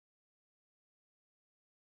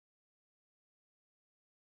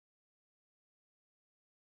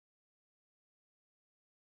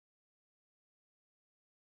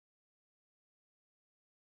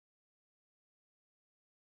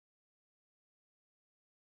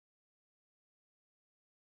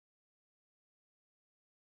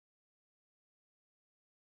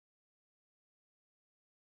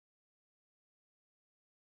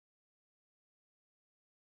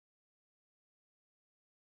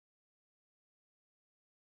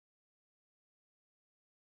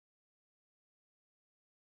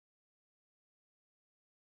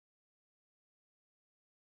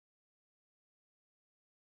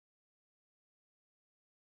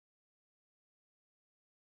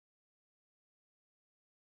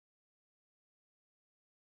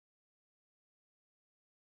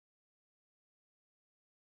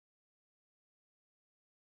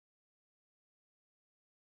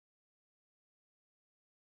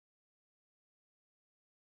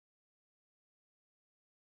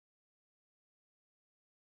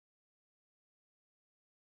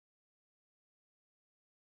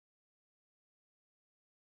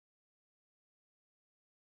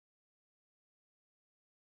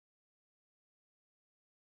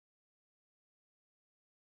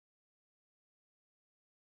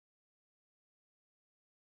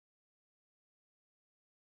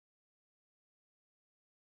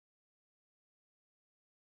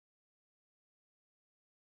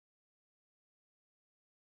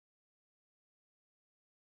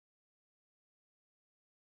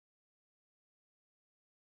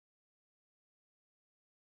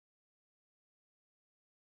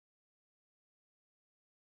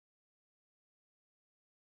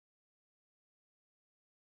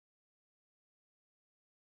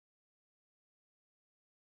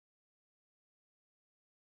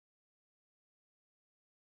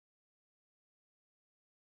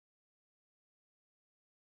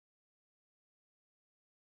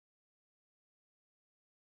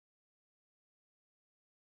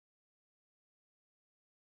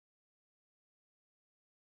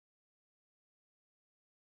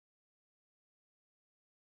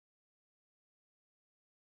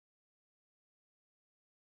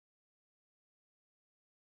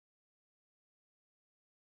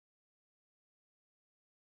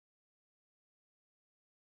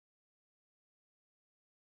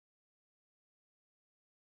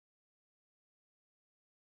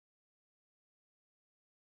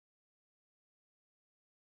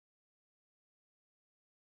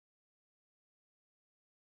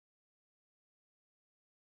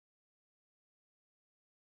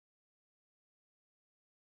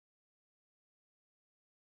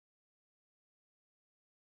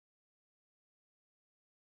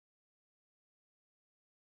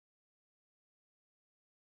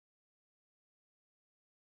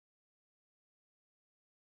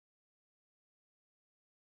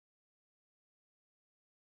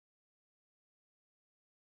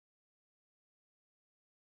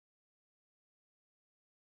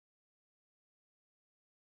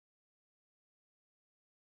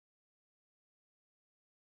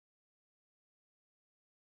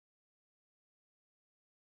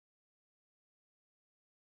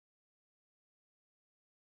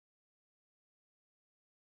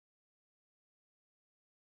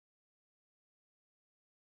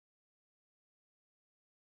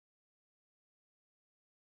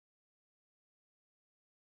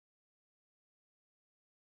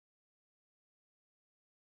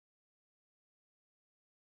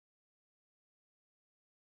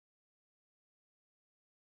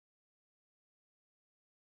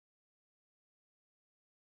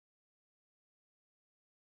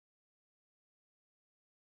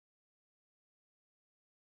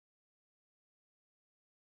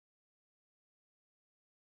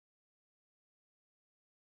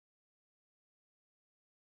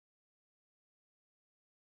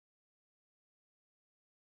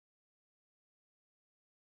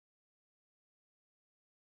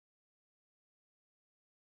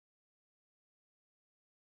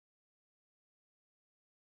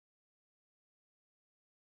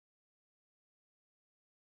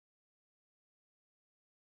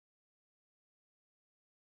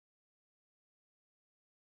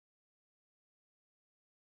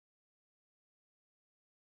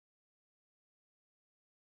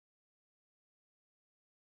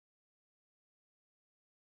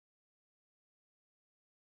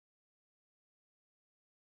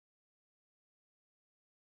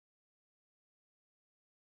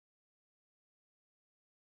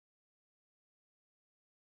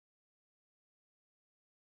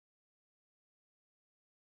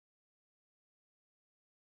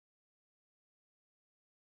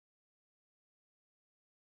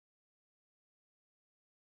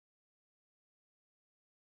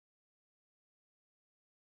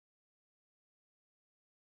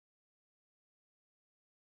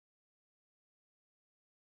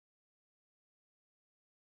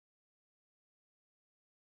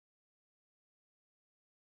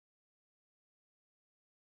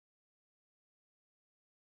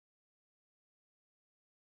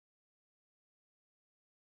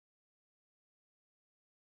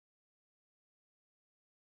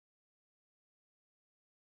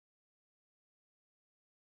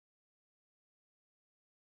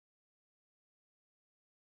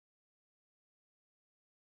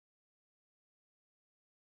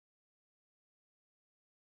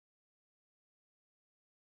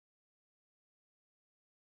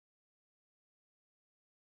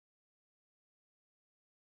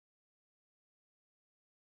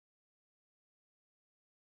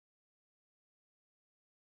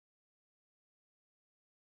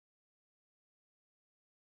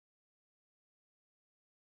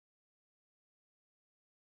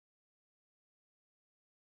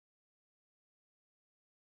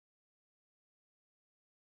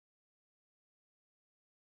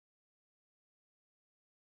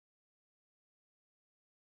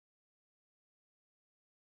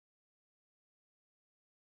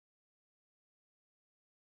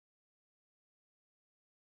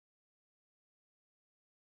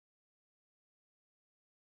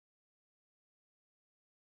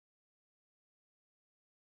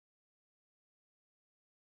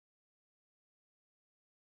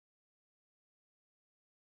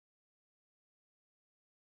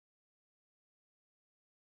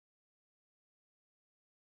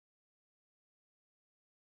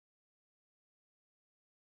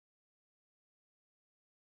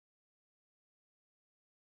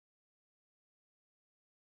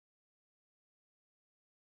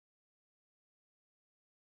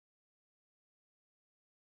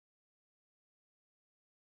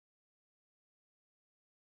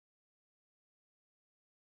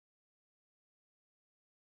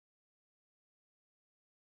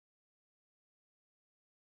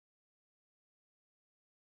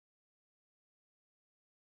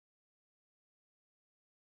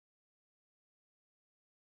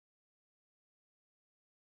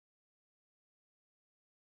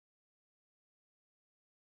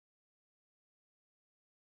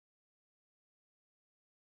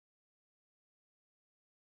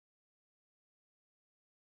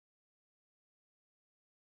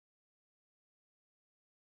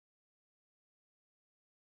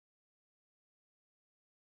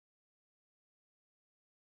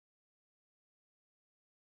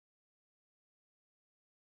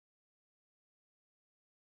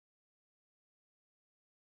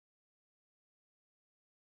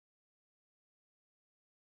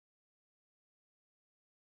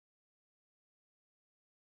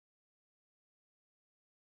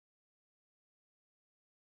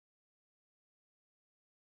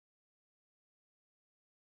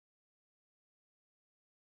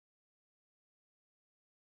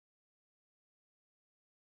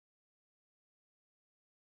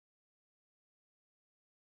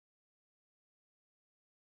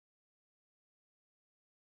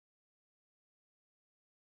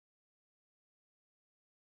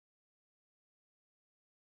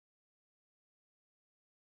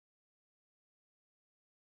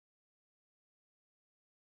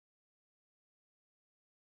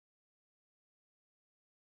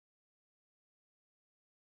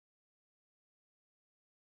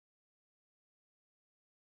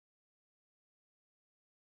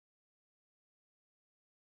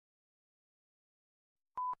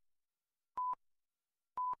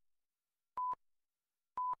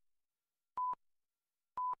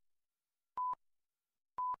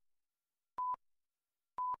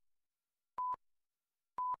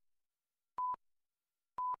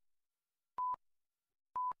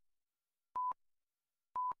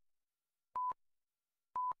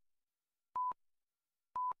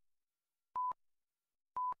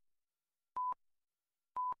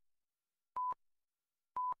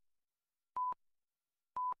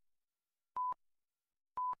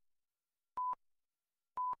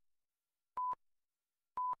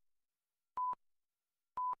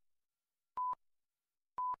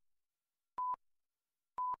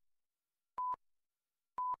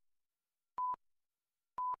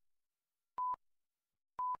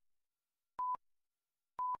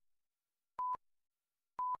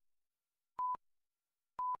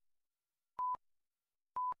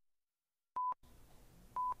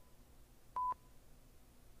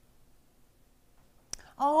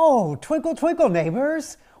Oh, twinkle, twinkle,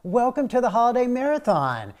 neighbors. Welcome to the Holiday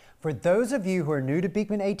Marathon. For those of you who are new to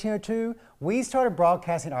Beekman 1802, we started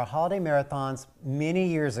broadcasting our holiday marathons many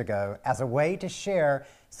years ago as a way to share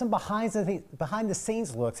some behind the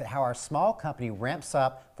scenes looks at how our small company ramps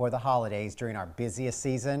up for the holidays during our busiest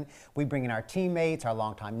season. We bring in our teammates, our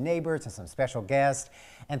longtime neighbors, and some special guests.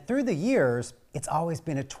 And through the years, it's always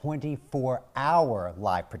been a 24-hour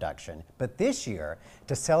live production. But this year,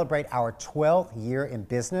 to celebrate our 12th year in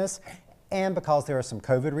business, and because there are some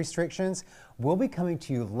COVID restrictions, we'll be coming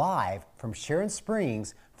to you live from Sharon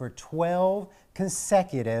Springs for 12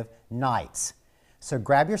 consecutive nights. So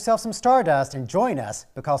grab yourself some Stardust and join us,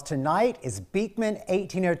 because tonight is Beekman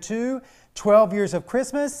 1802, 12 Years of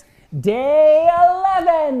Christmas, Day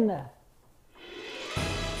 11.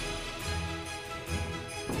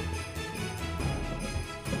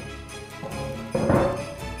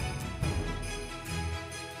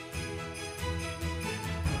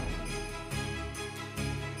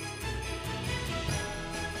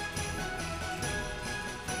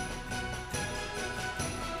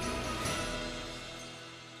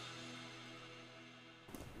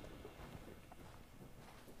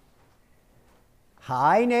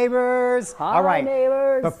 Hi, neighbors. Hi, all right,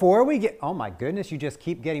 neighbors. Before we get, oh my goodness, you just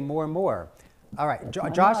keep getting more and more. All right,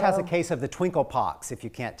 Josh has a case of the twinkle pox, if you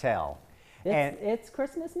can't tell. It's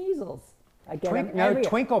Christmas measles. I get them every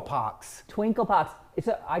twinkle pox. Twinkle pox.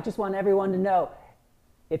 I just want everyone to know,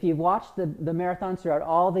 if you've watched the marathons throughout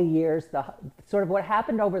all the years, sort of what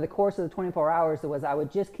happened over the course of the 24 hours was I would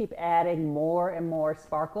just keep adding more and more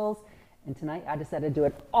sparkles. And tonight I decided to do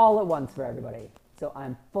it all at once for everybody. So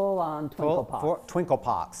I'm full on twinkle pox. Twinkle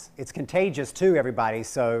pox. It's contagious too, everybody.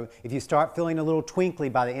 So if you start feeling a little twinkly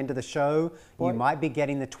by the end of the show, you might be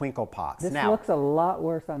getting the twinkle pox. This looks a lot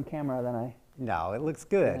worse on camera than I. No, it looks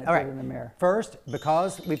good. All right. In the mirror. First,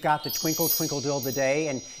 because we've got the twinkle twinkle deal of the day,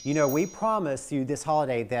 and you know we promised you this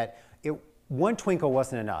holiday that one twinkle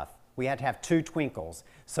wasn't enough. We had to have two twinkles.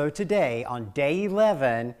 So today, on day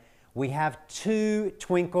 11. We have two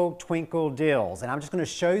twinkle twinkle deals, and I'm just going to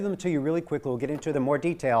show them to you really quickly. We'll get into them in more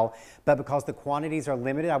detail, but because the quantities are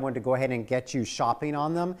limited, I wanted to go ahead and get you shopping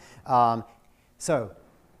on them. So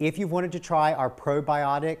if you wanted to try our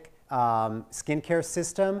probiotic skincare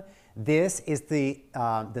system, this is the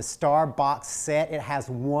Star Box set. It has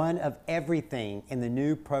one of everything in the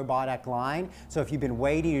new probiotic line. So if you've been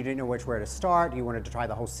waiting, you didn't know where to start, you wanted to try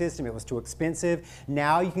the whole system, it was too expensive,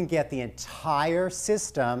 now you can get the entire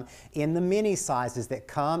system in the mini sizes that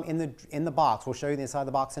come in the box. We'll show you the inside of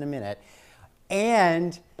the box in a minute.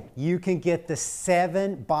 And you can get the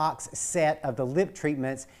 7-box set of the lip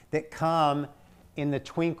treatments that come in the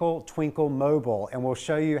Twinkle Twinkle Mobile. And we'll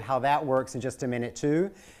show you how that works in just a minute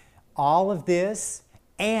too. All of this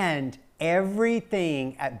and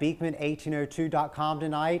everything at Beekman1802.com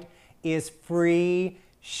tonight is free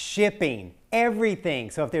shipping. Everything.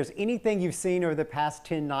 So if there's anything you've seen over the past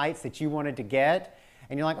 10 nights that you wanted to get,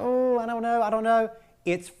 and you're like, oh, I don't know,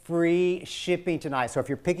 it's free shipping tonight. So if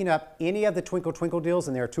you're picking up any of the Twinkle Twinkle deals,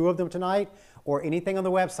 and there are 2 of them tonight, or anything on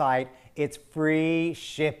the website, it's free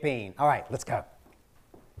shipping. All right, let's go.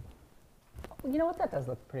 You know what? That does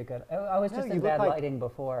look pretty good. I was just in bad lighting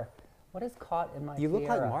before. What is caught in my You look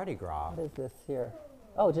tiara? like Mardi Gras. What is this here?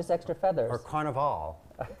 Oh, just extra feathers. Or Carnival.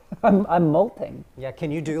 I'm molting. Yeah,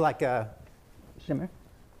 can you do like a... Shimmer?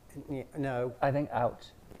 No. I think, ouch.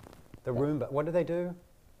 The Roomba. What do they do?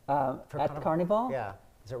 At Carnival? Yeah.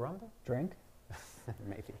 Is it Roomba? Drink?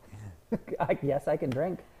 Maybe. Yes, I can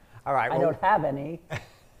drink. All right. I don't have any.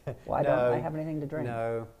 Why don't I have anything to drink?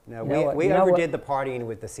 No. We overdid the partying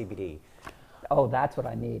with the CBD. Oh, that's what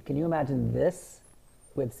I need. Can you imagine this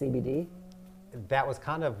with CBD? That was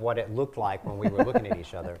kind of what it looked like when we were looking at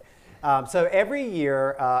each other. So every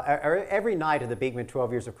year, or every night of the Beekman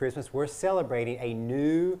 12 Years of Christmas, we're celebrating a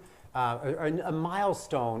new, a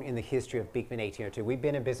milestone in the history of Beekman 1802. We've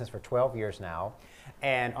been in business for 12 years now,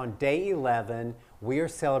 and on day 11, we are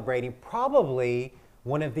celebrating probably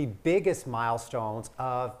one of the biggest milestones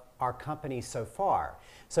of our company so far.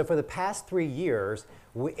 So for the past 3 years,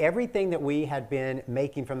 everything that we had been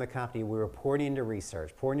making from the company, we were pouring into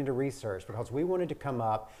research, because we wanted to come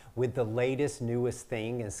up with the latest, newest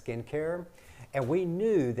thing in skincare. And we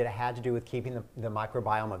knew that it had to do with keeping the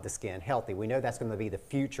microbiome of the skin healthy. We know that's going to be the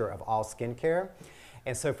future of all skincare.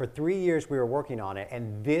 And so for 3 years, we were working on it.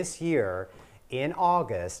 And this year, in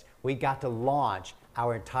August, we got to launch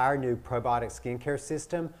our entire new probiotic skincare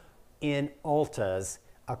system in Ultas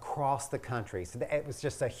across the country. So it was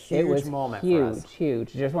just a huge moment for us.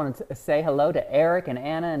 Huge. Just wanted to say hello to Eric and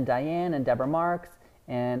Anna and Diane and Deborah Marks.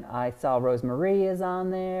 And I saw Rosemarie is on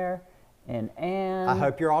there. And Anne. I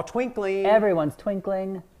hope you're all twinkling. Everyone's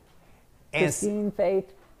twinkling. And Christine,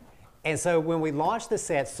 Faith. And so when we launched the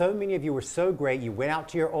set, so many of you were so great. You went out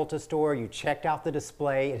to your Ulta store, you checked out the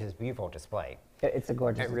display. It is a beautiful display. It's a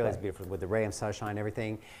gorgeous display. It really is beautiful with the ray of sunshine and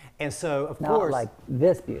everything. And so, of course. Not like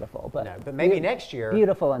this beautiful, but. No, but maybe next year.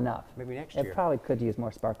 Beautiful enough. Maybe next year. It probably could use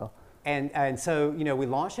more sparkle. And so, you know, we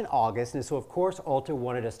launched in August. And so, of course, Ulta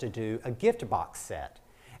wanted us to do a gift box set.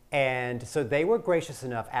 And so they were gracious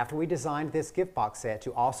enough after we designed this gift box set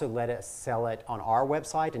to also let us sell it on our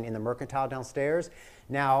website and in the mercantile downstairs.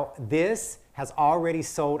 Now, this has already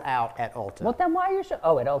sold out at Ulta. Well, then why are you at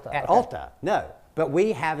Ulta. At Ulta, no. But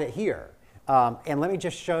we have it here. And let me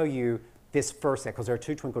just show you this first set, because there are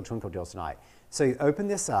 2 Twinkle Twinkle deals tonight. So you open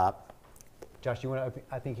this up. Josh, you want to open?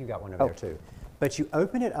 I think you got one over there too. But you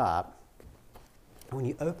open it up. When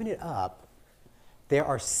you open it up, there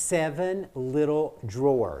are 7 little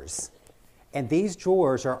drawers. And these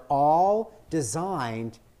drawers are all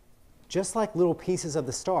designed just like little pieces of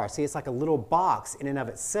the star. See, it's like a little box in and of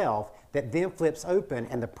itself that then flips open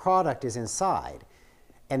and the product is inside.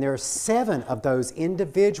 And there are 7 of those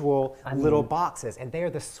individual little boxes, and they are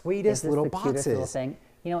the sweetest little boxes. Cutest little thing?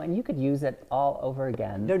 You know, and you could use it all over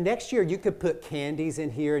again. No, next year you could put candies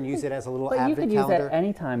in here and use it as a little advent calendar. But you could use it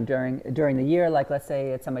anytime during the year. Like, let's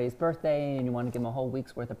say it's somebody's birthday and you want to give them a whole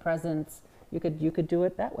week's worth of presents. You could do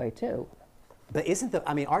it that way too. But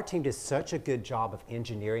our team did such a good job of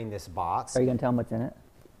engineering this box. Are you going to tell them what's in it?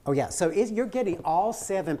 Oh yeah, so you're getting all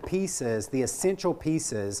 7 pieces, the essential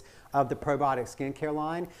pieces of the probiotic skincare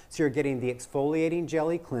line. So you're getting the exfoliating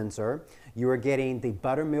jelly cleanser, you are getting the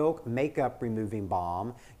buttermilk makeup removing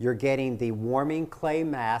balm, you're getting the warming clay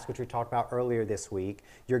mask, which we talked about earlier this week,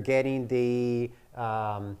 you're getting the,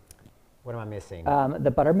 what am I missing? The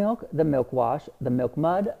buttermilk, the milk wash, the milk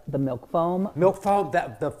mud, the milk foam. Milk foam,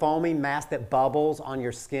 the foaming mask that bubbles on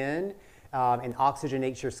your skin. And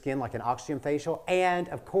oxygenates your skin like an oxygen facial. And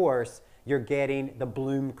of course, you're getting the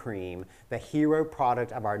Bloom Cream, the hero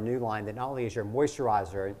product of our new line that not only is your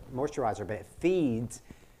moisturizer, but it feeds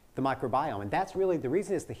the microbiome. And that's really the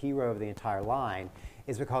reason it's the hero of the entire line,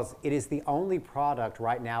 is because it is the only product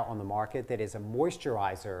right now on the market that is a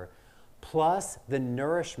moisturizer plus the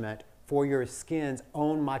nourishment for your skin's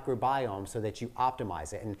own microbiome so that you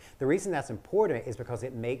optimize it. And the reason that's important is because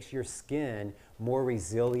it makes your skin more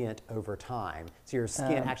resilient over time. So your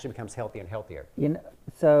skin actually becomes healthier and healthier. You know,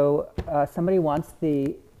 so somebody wants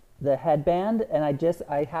the headband, and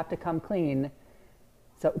I have to come clean.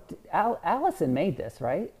 So Allison made this,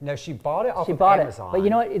 right? No, she bought it off of Amazon. But you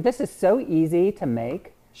know what? This is so easy to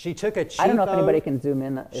make. She took a cheapo. I don't know if anybody can zoom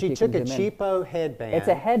in. She took a cheapo headband. It's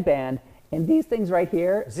a headband. And these things right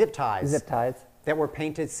here, zip ties that were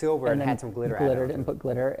painted silver and had some glitter glittered and put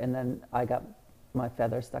glitter, and then I got my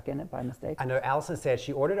feather stuck in it by mistake. I know Allison said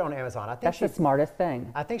she ordered it on Amazon. I think that's the smartest thing.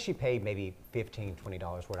 I think she paid maybe $15,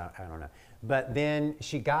 $20 for it. I don't know. But then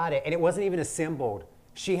she got it, and it wasn't even assembled.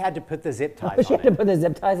 She had to put the zip ties on. She had to put the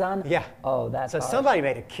zip ties on? Yeah. Oh, that's harsh. Somebody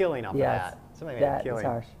made a killing off of that. Somebody made a killing.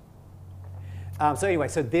 That's harsh. So anyway,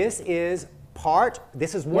 so this is one of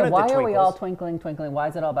the twinkles. Why are we all twinkling? Why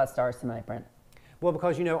is it all about stars tonight, Brent? Well,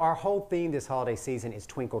 because, you know, our whole theme this holiday season is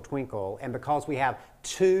Twinkle Twinkle, and because we have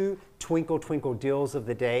 2 Twinkle Twinkle deals of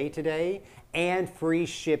the day today and free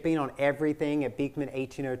shipping on everything at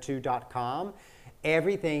Beekman1802.com,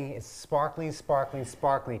 everything is sparkling, sparkling,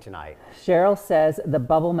 sparkling tonight. Cheryl says the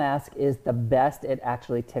bubble mask is the best. It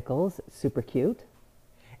actually tickles. Super cute.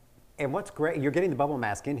 And what's great, you're getting the bubble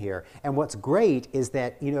mask in here, and what's great is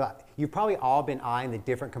that, you know, you've probably all been eyeing the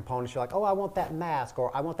different components. You're like, oh, I want that mask, or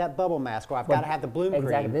I want that bubble mask, or I've got to have the Bloom Cream.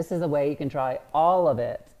 Exactly. This is a way you can try all of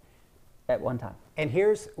it at one time. And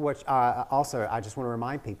here's what, also, I just want to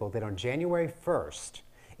remind people that on January 1st,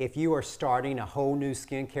 if you are starting a whole new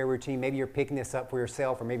skincare routine, maybe you're picking this up for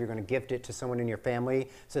yourself, or maybe you're going to gift it to someone in your family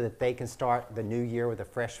so that they can start the new year with a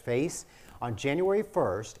fresh face. On January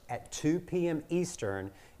 1st at 2 p.m. Eastern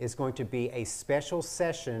is going to be a special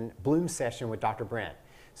session, Bloom session with Dr. Brent.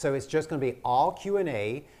 So it's just going to be all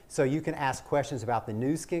Q&A, so you can ask questions about the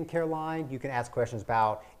new skincare line, you can ask questions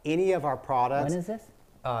about any of our products. When is this?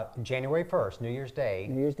 January 1st, New Year's Day.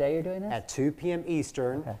 New Year's Day you're doing this? At 2 p.m.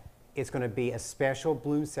 Eastern. Okay. It's going to be a special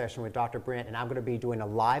Bloom session with Dr. Brent, and I'm going to be doing a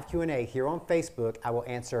live Q&A here on Facebook. I will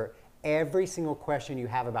answer every single question you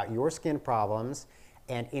have about your skin problems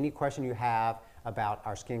and any question you have about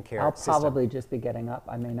our skincare system. I'll probably just be getting up.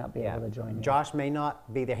 I may not be able to join you. Josh may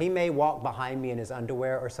not be there. He may walk behind me in his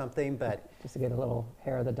underwear or something, but... Just to get a little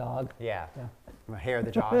hair of the dog. Yeah. Hair of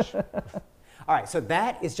the Josh. All right, so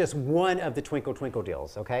that is just one of the Twinkle Twinkle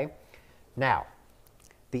deals, okay? Now,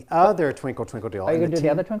 the other Twinkle Twinkle deal... Are you going to do the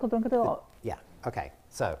other Twinkle Twinkle deal? Yeah, okay.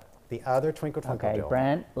 So, The other Twinkle Twinkle Okay, deal.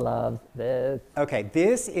 Brent loves this. Okay,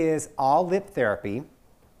 this is all lip therapy.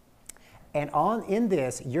 And in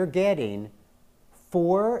this, you're getting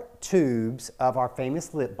 4 tubes of our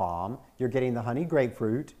famous lip balm. You're getting the honey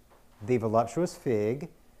grapefruit, the voluptuous fig,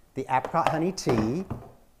 the apricot honey tea.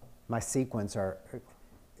 My sequins are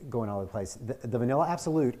going all over the place. The vanilla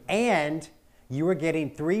absolute. And you are getting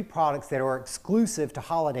 3 products that are exclusive to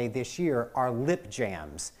holiday this year, are lip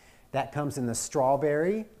jams. That comes in the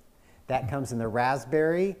strawberry, that comes in the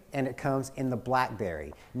raspberry, and it comes in the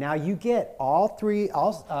blackberry. Now you get all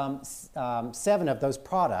 7 of those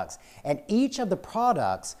products, and each of the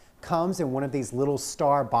products comes in one of these little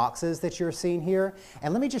star boxes that you're seeing here.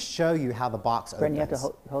 And let me just show you how the box opens. Brent, you have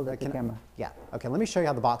to hold up the camera. Yeah, okay, let me show you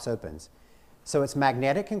how the box opens. So it's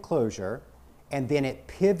magnetic enclosure, and then it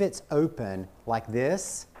pivots open like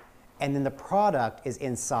this, and then the product is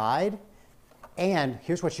inside. And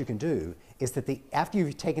here's what you can do, is that after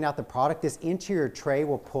you've taken out the product, this interior tray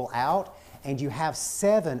will pull out, and you have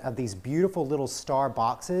 7 of these beautiful little star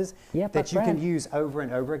boxes that you can use over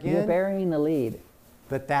and over again. You're burying the lead.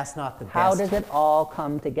 But that's not the best. How does it all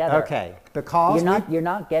come together? Okay, because you're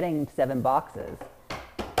not getting 7 boxes.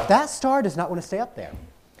 that star does not want to stay up there.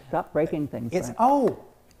 Stop breaking things. It's Brent.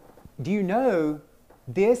 do you know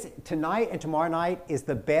this tonight and tomorrow night is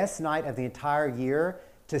the best night of the entire year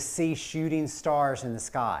to see shooting stars in the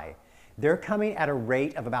sky. They're coming at a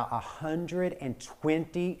rate of about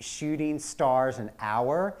 120 shooting stars an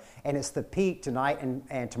hour, and it's the peak tonight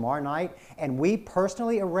and tomorrow night. And we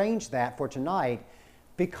personally arranged that for tonight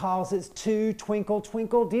because it's 2 Twinkle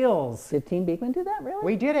Twinkle deals. Did Team Beekman do that, really?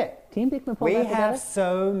 We did it. Team Beekman pulled that together? We have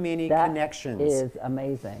so many connections. That is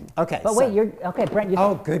amazing. Okay. But wait, okay, Brent.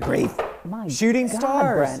 Oh, good grief. My shooting God,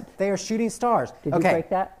 stars. Brent. They are shooting stars. Did you break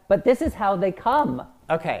that? But this is how they come.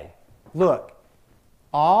 Okay, look.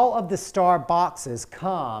 All of the star boxes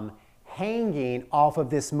come hanging off of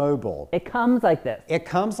this mobile. It comes like this. It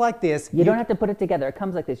comes like this. You don't have to put it together. It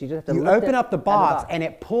comes like this. You just have to lift open up the box, and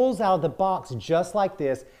it pulls out of the box just like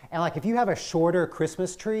this. And like if you have a shorter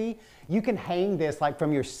Christmas tree, you can hang this like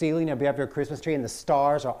from your ceiling above your Christmas tree, and the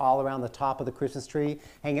stars are all around the top of the Christmas tree.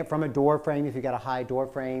 Hang it from a door frame if you've got a high door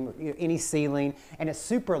frame, any ceiling. And it's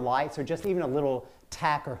super light, so just even a little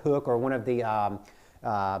tack or hook or one of the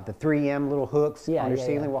 3M little hooks on your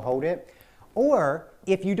ceiling will hold it. Or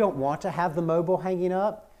if you don't want to have the mobile hanging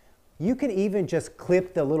up, you can even just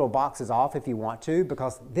clip the little boxes off if you want to,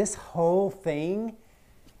 because this whole thing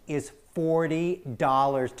is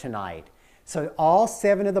 $40 tonight. So all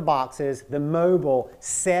 7 of the boxes, the mobile,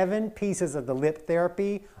 7 pieces of the lip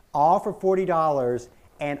therapy, all for $40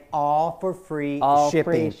 and all for free shipping.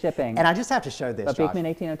 Free shipping. And I just have to show this, But Josh.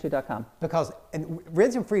 Beekman1802.com. Because, and the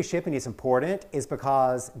reason free shipping is important is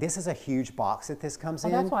because this is a huge box that this comes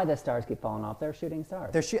in. That's why the stars keep falling off. They're shooting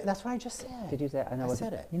stars. That's what I just said. Did you say? I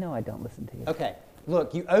said it. You know I don't listen to you. Okay,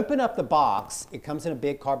 look, you open up the box, it comes in a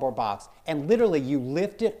big cardboard box, and literally you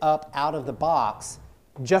lift it up out of the box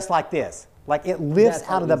just like this. Like it lifts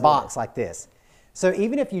out of the box like this. So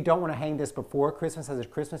even if you don't want to hang this before Christmas as a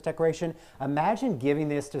Christmas decoration, imagine giving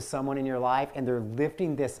this to someone in your life and they're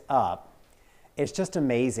lifting this up. It's just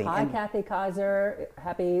amazing. Hi, Kathy Kaiser.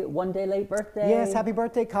 Happy 1 day late birthday. Yes, happy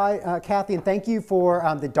birthday, Kathy, and thank you for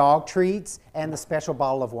the dog treats and the special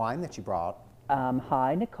bottle of wine that you brought.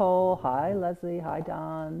 Hi, Nicole. Hi, Leslie. Hi,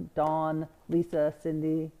 Dawn, Lisa,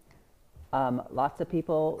 Cindy. Lots of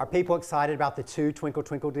people. Are people excited about the 2 Twinkle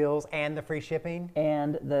Twinkle deals and the free shipping?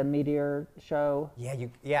 And the meteor show.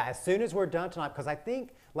 Yeah, as soon as we're done tonight, because I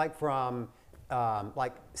think like from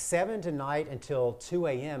like 7 tonight until 2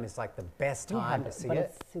 a.m. is like the best time to see but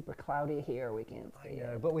it. It's super cloudy here. We can't see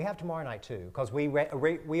it. But we have tomorrow night too, because we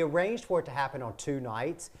arranged for it to happen on 2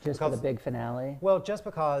 nights. Just for the big finale? Well, just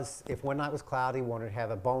because if one night was cloudy, we wanted to have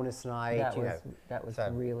a bonus night. That was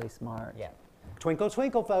really smart. Yeah. Twinkle,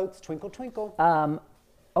 twinkle, folks. Twinkle, twinkle.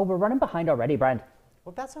 Oh, we're running behind already, Brent.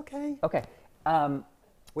 Well, that's okay. Okay.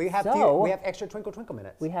 We have extra twinkle, twinkle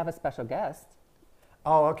minutes. We have a special guest.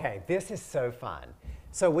 Oh, okay. This is so fun.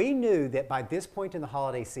 So we knew that by this point in the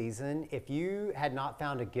holiday season, if you had not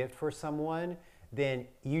found a gift for someone, then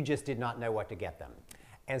you just did not know what to get them.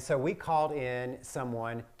 And so we called in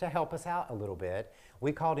someone to help us out a little bit.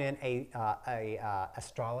 We called in a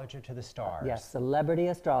astrologer to the stars. Yes, celebrity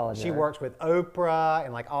astrologer. She works with Oprah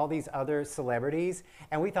and like all these other celebrities.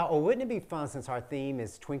 And we thought, well, wouldn't it be fun, since our theme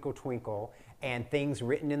is Twinkle Twinkle and things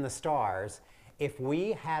written in the stars, if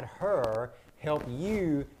we had her help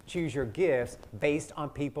you choose your gifts based on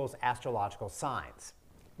people's astrological signs.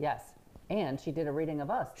 Yes. And she did a reading of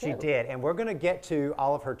us, too. She did. And we're going to get to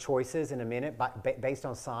all of her choices in a minute based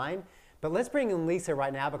on sign. But let's bring in Lisa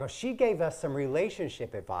right now because she gave us some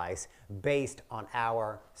relationship advice based on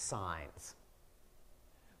our signs.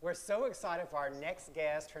 We're so excited for our next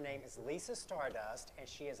guest. Her name is Lisa Stardust, and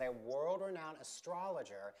she is a world-renowned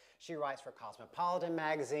astrologer. She writes for Cosmopolitan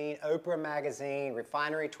Magazine, Oprah Magazine,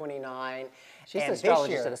 Refinery 29. She's an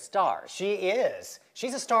astrologist at a star. She is.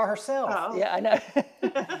 She's a star herself. Oh. Yeah, I know.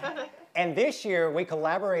 And this year, we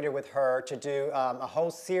collaborated with her to do a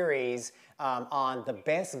whole series on the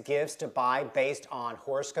best gifts to buy based on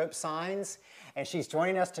horoscope signs. And she's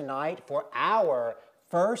joining us tonight for our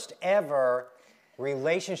first ever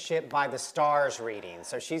relationship by the stars reading.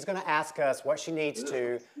 So she's going to ask us what she needs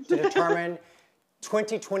to determine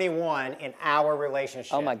 2021 in our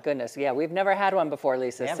relationship. Oh my goodness, yeah, we've never had one before,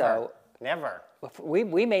 Lisa. Never. So Never.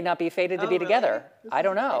 we may not be fated to be together. I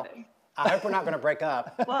don't know. I hope we're not going to break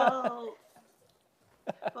up. Well,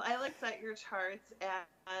 I looked at your charts,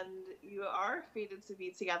 and you are fated to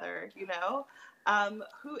be together, you know?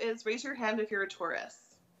 Raise your hand if you're a Taurus.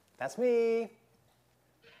 That's me.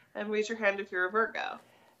 And raise your hand if you're a Virgo.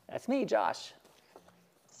 That's me, Josh.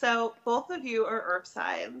 So both of you are earth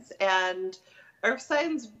signs, and earth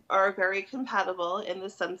signs are very compatible in the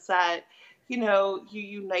sense that, you know, you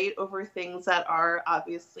unite over things that are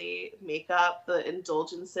obviously makeup, the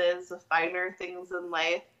indulgences, the finer things in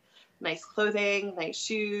life, nice clothing, nice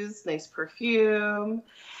shoes, nice perfume,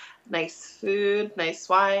 nice food, nice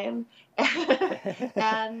wine.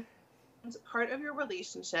 And part of your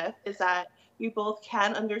relationship is that you both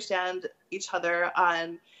can understand each other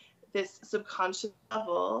on this subconscious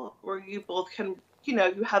level where you both can, you know,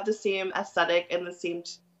 you have the same aesthetic and the same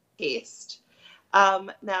taste.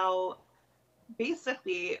 Now,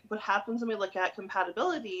 basically, what happens when we look at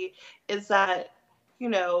compatibility is that, you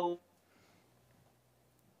know,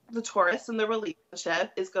 the Taurus in the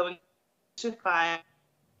relationship is going to find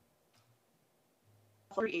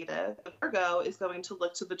creative. The Virgo is going to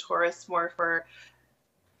look to the Taurus more for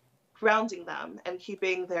grounding them and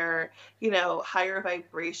keeping their, you know, higher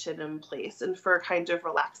vibration in place and for kind of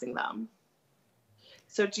relaxing them.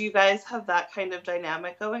 So do you guys have that kind of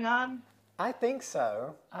dynamic going on? I think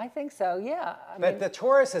so. I think so, yeah. But the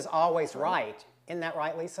Taurus is always right. Isn't that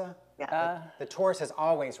right, Lisa? Yeah. The Taurus is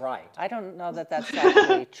always right. I don't know that that's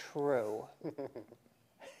actually true.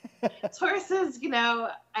 Tauruses, you know,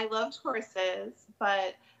 I love Tauruses,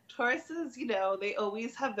 but Tauruses, you know, they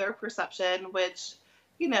always have their perception, which,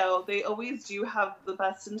 you know, they always do have the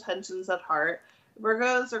best intentions at heart.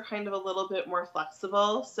 Virgos are kind of a little bit more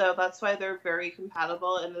flexible, so that's why they're very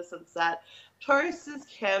compatible in the sense that Tauruses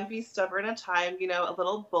can be stubborn at times, you know, a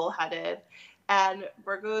little bullheaded, and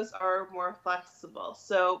Virgos are more flexible.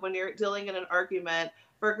 So when you're dealing in an argument,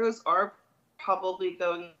 Virgos are probably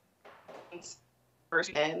going to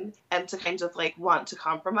first in and to kind of like want to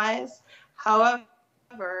compromise.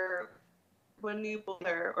 However, when you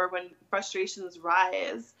bother or when frustrations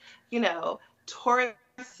rise, you know,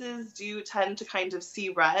 Tauruses do tend to kind of see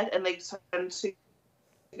red and they tend to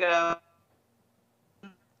go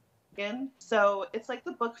in. So it's like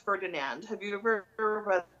the book Ferdinand. Have you ever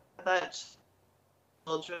read that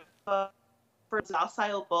children book for a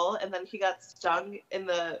docile bull, and then he got stung in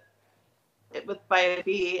by a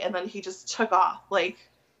bee, and then he just took off, like,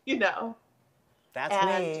 you know. That's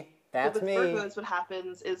me. That's with me. Virgos, what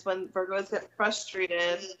happens is when Virgos get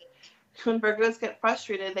frustrated,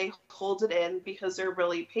 they hold it in because they're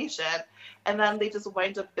really patient, and then they just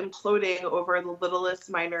wind up imploding over the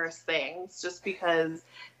littlest, minorest things just because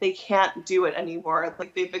they can't do it anymore.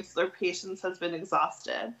 Like their patience has been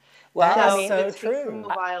exhausted. Well, That's I mean, so it takes true. them a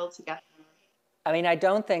while to get there. I mean, I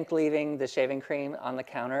don't think leaving the shaving cream on the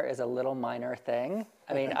counter is a little minor thing.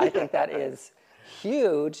 I mean, I think that is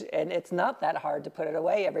huge, and it's not that hard to put it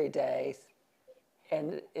away every day.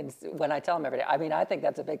 And when I tell them every day, I mean, I think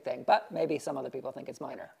that's a big thing, but maybe some other people think it's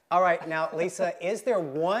minor. All right, now, Lisa, is there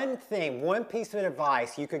one piece of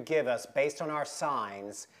advice you could give us based on our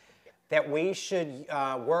signs that we should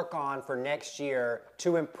work on for next year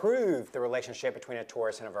to improve the relationship between a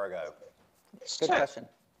Taurus and a Virgo? Good question.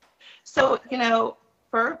 So, you know,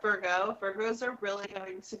 for Virgo, Virgos are really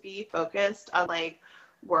going to be focused on like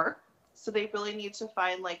work. So they really need to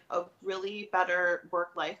find like a really better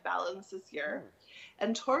work-life balance this year.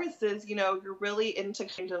 And Tauruses, you know, you're really into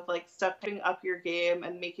kind of like stepping up your game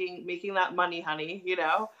and making that money, honey, you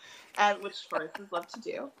know, and which Tauruses love to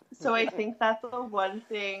do. So I think that's the one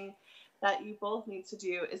thing that you both need to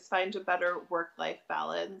do is find a better work-life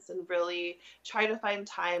balance and really try to find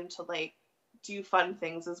time to like do fun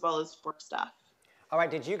things as well as work stuff. All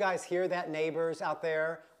right, did you guys hear that, neighbors out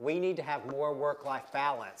there? We need to have more work-life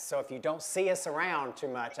balance. So if you don't see us around too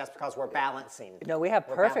much, that's because we're balancing. No, we have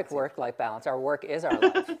perfect work-life balance. Our work is our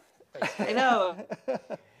life. I know.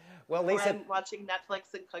 Well, Or Lisa, I'm watching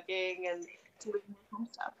Netflix and cooking and doing home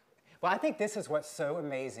stuff. well, I think this is what's so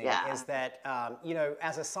amazing Yeah. is that, you know,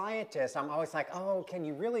 as a scientist, I'm always like, oh, can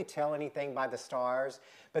you really tell anything by the stars?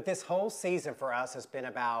 But this whole season for us has been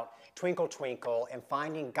about twinkle, twinkle and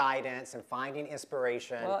finding guidance and finding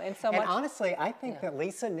inspiration. Well, and so and much- honestly, I think that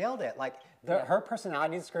Lisa nailed it. Like, her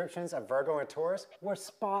personality descriptions of Virgo and Taurus were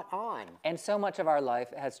spot on. And so much of our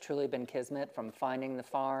life has truly been kismet, from finding the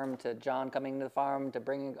farm to John coming to the farm to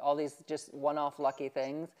bringing all these just one-off lucky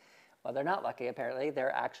things. Well, they're not lucky, apparently.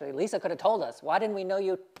 They're actually, Lisa could have told us. Why didn't we know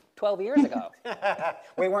you 12 years ago?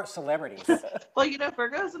 We weren't celebrities. Well, you know,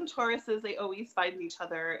 Virgos and Tauruses, they always find each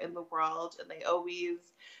other in the world, and they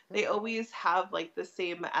always have like the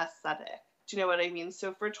same aesthetic. Do you know what I mean?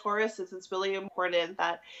 So for Tauruses, it's really important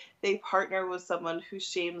that they partner with someone who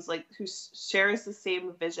shares the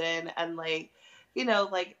same vision and like, you know,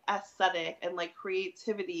 like aesthetic and like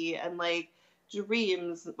creativity and like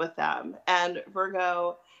dreams with them. And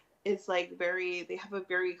Virgo is like they have a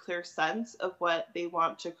very clear sense of what they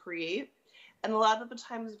want to create. And a lot of the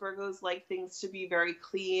times Virgos like things to be very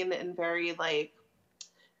clean and very like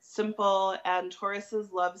simple, and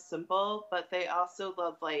Tauruses love simple, but they also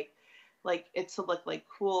love like it to look like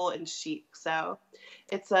cool and chic. So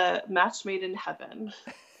it's a match made in heaven.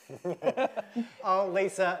 Oh,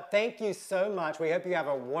 Lisa, thank you so much. We hope you have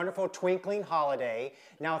a wonderful twinkling holiday.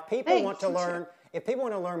 Now, if people want to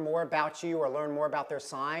learn more about you or learn more about their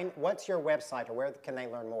sign, what's your website or where can they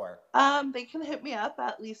learn more? They can hit me up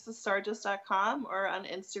at lisastardust.com or on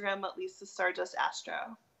Instagram at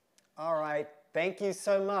lisastardustastro. All right. Thank you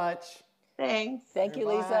so much. Thanks. Thank you,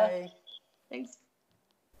 Lisa. Bye. Thanks.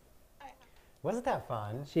 Wasn't that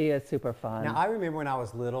fun? She is super fun. Now, I remember when I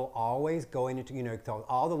was little, always going into, you know,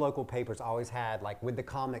 all the local papers always had, like with the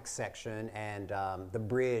comics section and the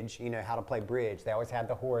bridge, you know, how to play bridge. They always had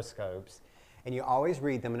the horoscopes. And you always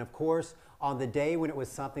read them. And of course, on the day when it was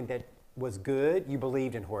something that was good, you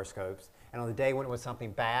believed in horoscopes. And on the day when it was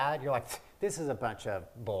something bad, you're like, this is a bunch of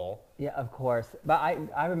bull. Yeah, of course. But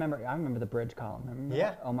I remember the bridge column. Remember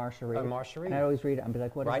Yeah. Omar Sharif. Omar Sharif. And I always read it and be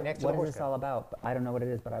like, what Right is next it? to What the is this horoscope. all about? But I don't know what it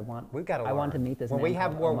is, but I want We've got to learn. I want to meet this When man we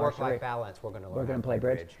have called more Omar work-life Sharif. balance, we're going to learn We're how going to to play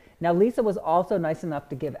bridge. Now, Lisa was also nice enough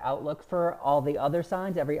to give outlook for all the other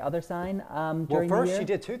signs, every other sign during the year. Well, first she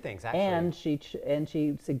did two things, actually. And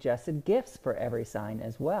she suggested gifts for every sign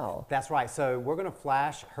as well. That's right. So we're going to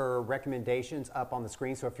flash her recommendations up on the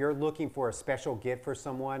screen. So if you're looking for a special gift for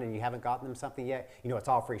someone and you haven't gotten them something yet, you know, it's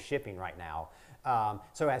all free shipping right now.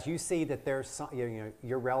 So as you see that there's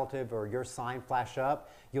your relative or your sign flash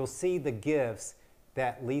up, you'll see the gifts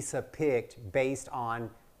that Lisa picked based on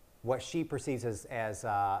what she perceives as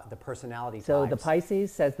the personality So types. the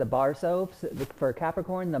Pisces says the bar soaps for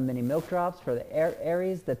Capricorn, the mini milk drops for the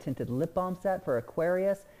Aries, the tinted lip balm set for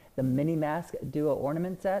Aquarius, the mini mask duo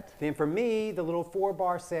ornament set. Then for me, the little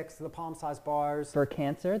 4-bar sets, the palm-sized bars. For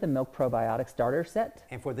Cancer, the milk probiotic starter set.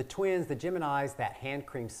 And for the twins, the Geminis, that hand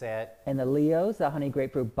cream set. And the Leos, the honey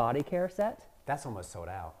grapefruit body care set. That's almost sold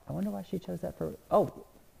out. I wonder why she chose that for, oh,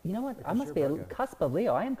 you know what? I must you're be a Virgo. cusp of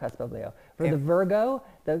Leo. I am cusp of Leo. For the Virgo,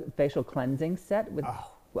 the facial cleansing set with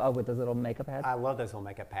with those little makeup pads. I love those little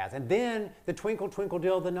makeup pads. And then the Twinkle Twinkle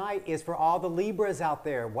Deal of the Night is for all the Libras out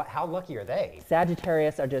there. How lucky are they?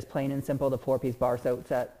 Sagittarius are just plain and simple, the 4-piece bar soap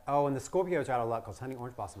set. Oh, and the Scorpios are out of luck because Honey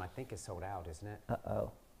Orange Blossom, I think, is sold out, isn't it? Uh-oh.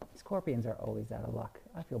 Scorpions are always out of luck.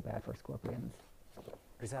 I feel bad for scorpions.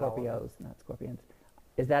 Is that all of them? Scorpios, not scorpions.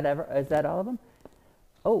 Is that all of them?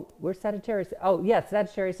 Oh, where's Sagittarius? Oh, yes,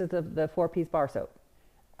 Sagittarius is the 4-piece bar soap.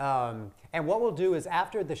 And what we'll do is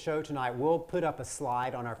after the show tonight, we'll put up a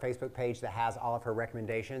slide on our Facebook page that has all of her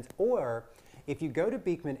recommendations. Or if you go to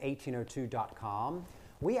Beekman1802.com,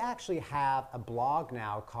 we actually have a blog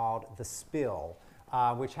now called The Spill,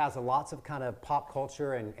 which has lots of kind of pop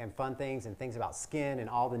culture and fun things and things about skin and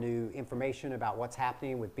all the new information about what's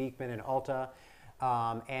happening with Beekman and Ulta.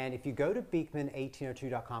 And if you go to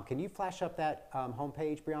Beekman1802.com, can you flash up that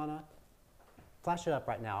homepage, Brianna? Flash it up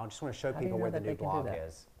right now. I just want to show How do you people know where the that new they can do blog that?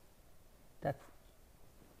 is.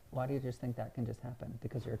 Why do you just think that can just happen?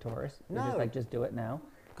 Because you're a Taurus? You're No. just like, just do it now?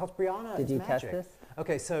 Because Brianna Did is you magic. test this?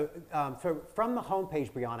 Okay, so from the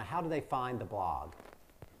homepage, Brianna, how do they find the blog?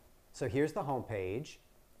 So here's the homepage.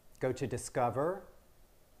 Go to Discover,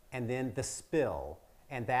 and then The Spill,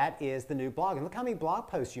 and that is the new blog. And look how many blog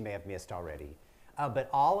posts you may have missed already. But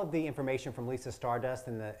all of the information from Lisa Stardust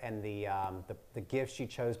and the gifts she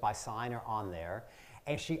chose by sign are on there.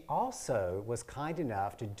 And she also was kind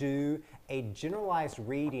enough to do a generalized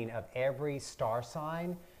reading of every star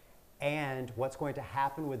sign and what's going to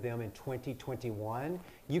happen with them in 2021.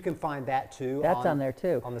 You can find that too. That's on there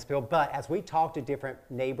too. On the spill. But as we talk to different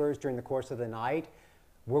neighbors during the course of the night,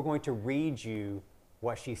 we're going to read you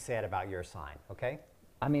what she said about your sign, okay?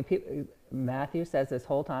 I mean, Matthew says this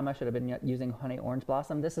whole time I should have been using honey orange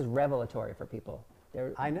blossom. This is revelatory for people.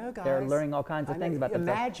 I know, guys. They're learning all kinds of things about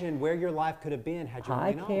themselves. Imagine where your life could have been had you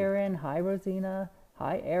Hi, known. Karen. Hi, Rosina.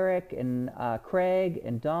 Hi, Eric and Craig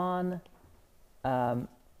and Dawn.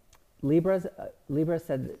 Libra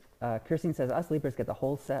said, Kirsten says, us Libras get the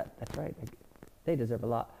whole set. That's right. They deserve a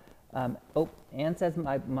lot. Anne says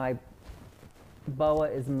my boa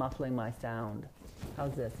is muffling my sound.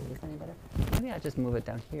 How's this? Is this any better? Maybe I just move it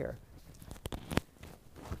down here.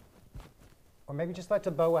 Or maybe just let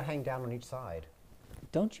the boa hang down on each side.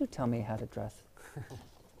 Don't you tell me how to dress.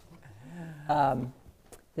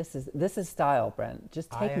 This is style, Brent.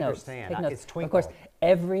 Just take notes. I understand. Take notes. It's Twinkle. Of course,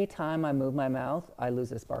 every time I move my mouth, I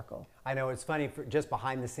lose a sparkle. I know, it's funny, for just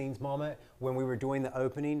behind the scenes moment, when we were doing the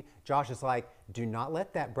opening, Josh is like, do not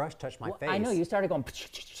let that brush touch my face. I know, you started going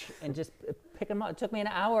and just pick them up. It took me an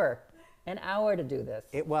hour to do this.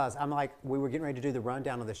 It was. I'm like, we were getting ready to do the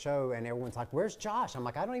rundown of the show, and everyone's like, where's Josh? I'm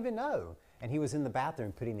like, I don't even know. And he was in the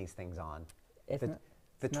bathroom putting these things on.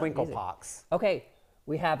 The Twinkle Pox. Okay,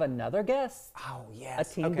 we have another guest. Oh,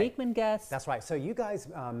 yes. A Team Beekman guest. That's right. So you guys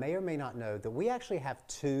may or may not know that we actually have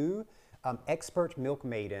two expert milk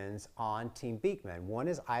maidens on Team Beekman. One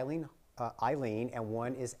is Eileen, and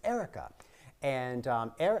one is Erica. And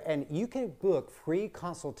you can book free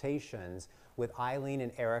consultations with Eileen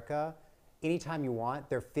and Erica anytime you want.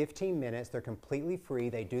 They're 15 minutes. They're completely free.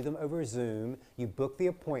 They do them over Zoom. You book the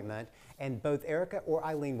appointment, and both Erica or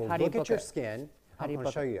Eileen will look at your skin. I'm going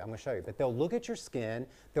to show you. But they'll look at your skin.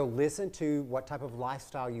 They'll listen to what type of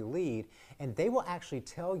lifestyle you lead, and they will actually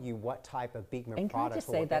tell you what type of Beekman and products. And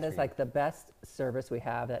can I just say that is like the best service we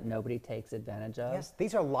have that nobody takes advantage of? Yes,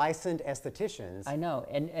 these are licensed estheticians. I know,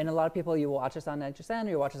 and a lot of people, you watch us on HSN or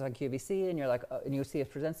you watch us on QVC, and you're like, and you see us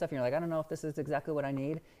present stuff, and you're like, I don't know if this is exactly what I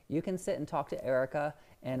need. You can sit and talk to Erica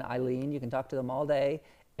and Eileen. You can talk to them all day,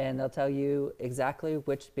 and they'll tell you exactly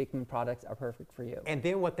which Beekman products are perfect for you. And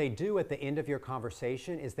then what they do at the end of your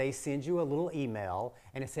conversation is they send you a little email,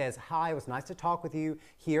 and it says, hi, it was nice to talk with you.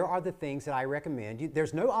 Here are the things that I recommend.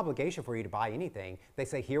 There's no obligation for you to buy anything. They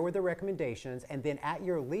say, here were the recommendations, and then at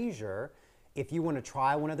your leisure, if you want to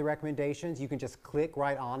try one of the recommendations, you can just click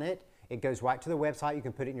right on it. It goes right to the website. You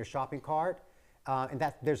can put it in your shopping cart. And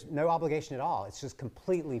there's no obligation at all. It's just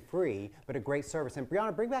completely free, but a great service. And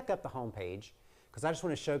Brianna, bring back up the homepage, because I just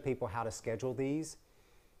want to show people how to schedule these.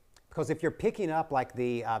 Because if you're picking up like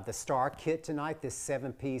the Star Kit tonight, this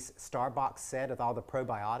 7-piece Star Box set with all the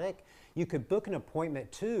probiotic, you could book an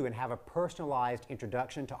appointment too and have a personalized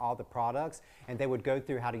introduction to all the products, and they would go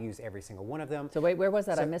through how to use every single one of them. So wait, where was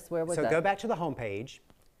that? I missed, where was that? So go back to the homepage.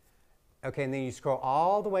 Okay, and then you scroll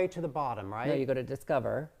all the way to the bottom, right? No, you go to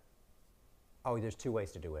Discover. Oh, there's two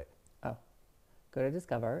ways to do it. Oh, go to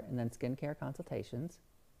Discover and then Skincare Consultations.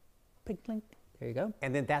 Pink link. There you go.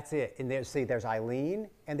 And then that's it. And there's Eileen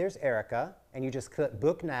and there's Erica, and you just click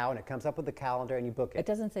book now, and it comes up with the calendar, and you book it. It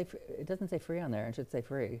doesn't say free on there. It should say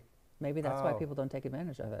free. Maybe that's why people don't take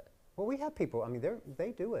advantage of it. Well, we have people. I mean,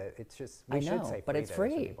 they do it. It's just I know, should say free, but it's though,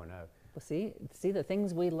 free. so people know. Well, see the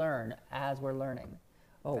things we learn as we're learning.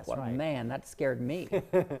 Oh, That's right. Man, that scared me.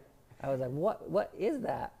 I was like, what is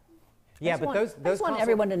that? Yeah, but those I just want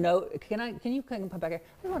everyone to know. Can you come back here?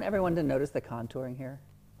 I just want everyone to notice the contouring here.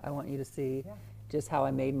 I want you to see just how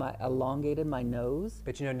I made elongated my nose.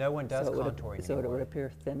 But you know, no one does contouring so anymore. it would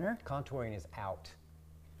appear thinner. Contouring is out.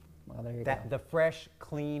 Well, there you go. The fresh,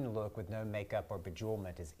 clean look with no makeup or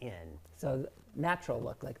bejewelment is in. So natural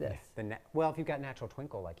look like this. Well, if you've got natural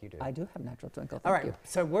twinkle like you do. I do have natural twinkle. All Thank right, you.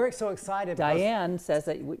 so we're so excited. Diane says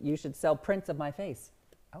that you should sell prints of my face.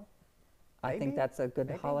 Oh, I think that's a good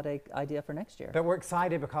holiday idea for next year. But we're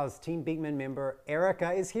excited because Team Beekman member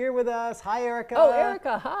Erica is here with us. Hi, Erica. Oh,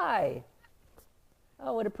 Erica, hi.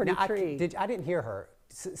 Oh, what a pretty tree. I didn't hear her.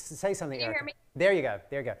 Say something, Can you Erica. hear me? There you go.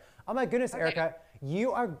 There you go. Oh my goodness, Okay. Erica,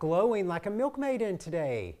 you are glowing like a milk maiden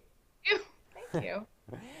today. Thank you.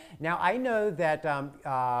 Now, I know that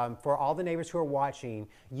for all the neighbors who are watching,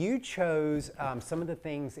 you chose some of the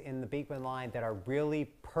things in the Beekman line that are really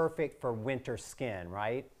perfect for winter skin,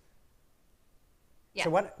 right? Yes. So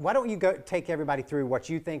why don't you take everybody through what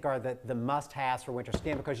you think are the must-haves for winter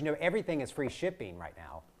skin, because you know everything is free shipping right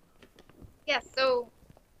now. Yes, so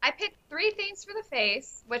I picked 3 things for the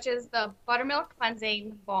face, which is the buttermilk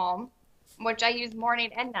cleansing balm, which I use morning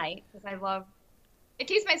and night because it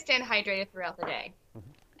keeps my skin hydrated throughout the day.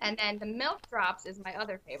 And then the milk drops is my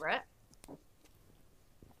other favorite.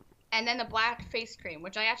 and then the black face cream,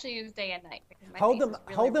 which I actually use day and night because my Hold face them, is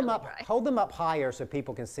really, hold them really up, dry. hold them up higher so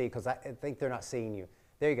people can see, because I think they're not seeing you.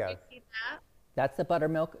 There you go. You see that? That's the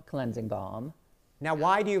buttermilk cleansing balm. Now,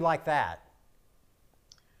 why do you like that?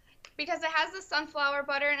 Because it has the sunflower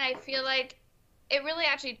butter, and I feel like it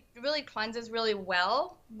really cleanses really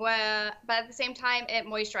well, but at the same time, it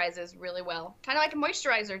moisturizes really well. Kind of like a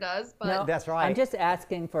moisturizer does, but No, That's right. I'm just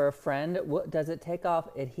asking for a friend. Does it take off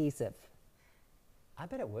adhesive? I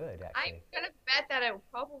bet it would, I'm actually. going to bet that it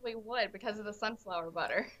probably would because of the sunflower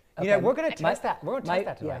butter. You know, Okay. we're going to test that. We're going to test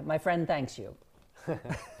that Yeah, tonight. my friend thanks you.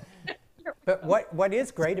 But what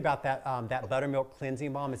is great about that that buttermilk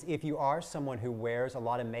cleansing balm is if you are someone who wears a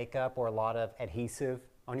lot of makeup or a lot of adhesive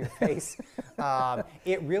on your face,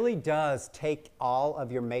 it really does take all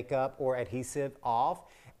of your makeup or adhesive off.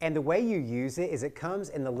 And the way you use it is it comes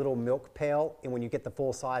in the little milk pail, and when you get the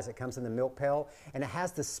full size, it comes in the milk pail, and it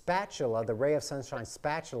has the spatula, the Ray of Sunshine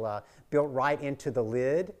spatula, built right into the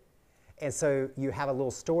lid. And so you have a little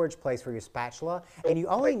storage place for your spatula, and you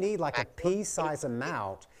only need like a pea-size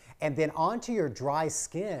amount. And then onto your dry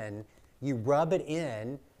skin, you rub it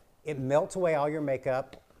in, it melts away all your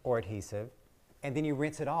makeup or adhesive, and then you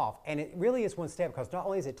rinse it off. And it really is one step, because not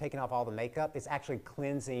only is it taking off all the makeup, it's actually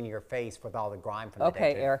cleansing your face with all the grime from the day.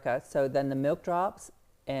 Okay, too. Erica. So then the milk drops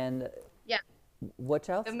and Yeah, what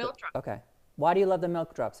else? the milk drops. Okay. Why do you love the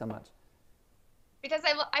milk drops so much? Because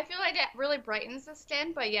I feel like it really brightens the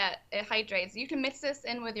skin, but yet it hydrates. You can mix this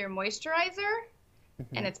in with your moisturizer,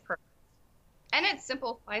 and it's perfect. And it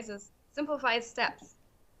simplifies steps.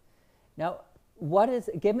 Now,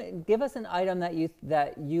 give us an item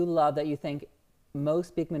that you love that you think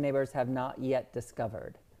most Beekman neighbors have not yet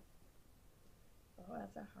discovered. Oh,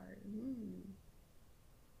 that's a hard.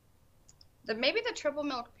 Maybe the triple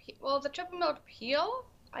milk. The triple milk peel.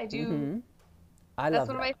 I do. I That's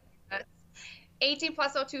love one of that. my favorites. 18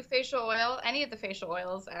 plus O2 facial oil. Any of the facial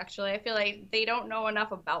oils, actually. I feel like they don't know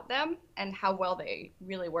enough about them and how well they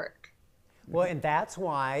really work. Well, and that's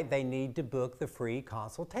why they need to book the free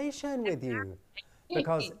consultation with you.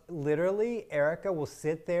 Because literally, Erica will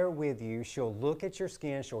sit there with you. She'll look at your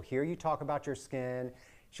skin. She'll hear you talk about your skin.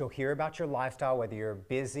 She'll hear about your lifestyle, whether you're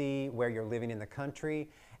busy, where you're living in the country.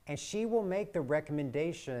 And she will make the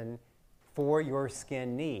recommendation for your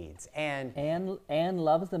skin needs. And Anne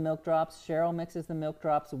loves the milk drops. Cheryl mixes the milk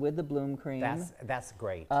drops with the bloom cream. that's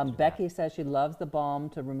great. Becky says she loves the balm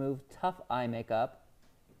to remove tough eye makeup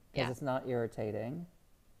because Yeah. it's not irritating.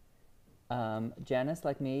 Janice,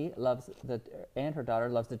 like me, and her daughter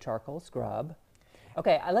loves the charcoal scrub.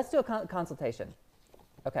 Okay, let's do a consultation.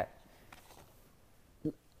 Okay.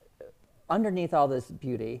 Underneath all this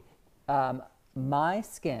beauty, my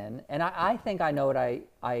skin, and I think I know what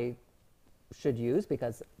I should use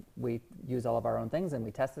because we use all of our own things and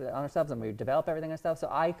we test it on ourselves and we develop everything ourselves. So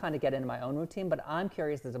I kind of get into my own routine, but I'm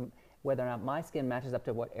curious as to whether or not my skin matches up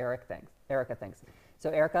to what Erica thinks. So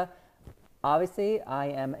Erica, obviously I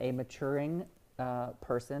am a maturing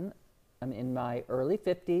person. I'm in my early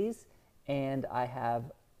 50s and I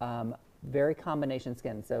have very combination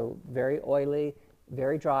skin. So very oily,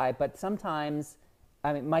 very dry, but sometimes,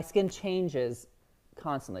 my skin changes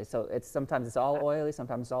constantly. So sometimes it's all oily,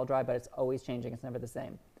 sometimes it's all dry, but it's always changing. It's never the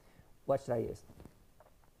same. What should I use?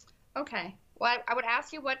 Okay. Well, I would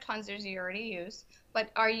ask you what cleansers you already use, but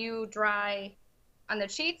are you dry on the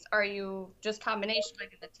cheeks? Are you just combination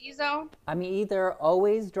like in the T-zone? I'm either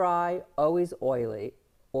always dry, always oily,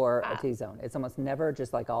 or a T-zone. It's almost never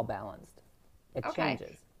just like all balanced. It Okay.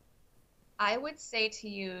 changes. I would say to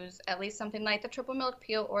use at least something like the triple milk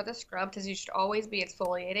peel or the scrub because you should always be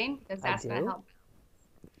exfoliating because that's going do. to help.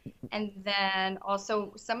 And then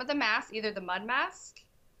also some of the masks, either the mud mask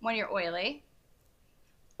when you're oily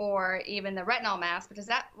or even the retinol mask because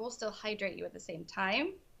that will still hydrate you at the same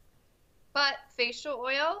time. But facial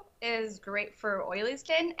oil is great for oily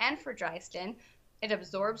skin and for dry skin. It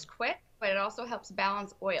absorbs quick, but it also helps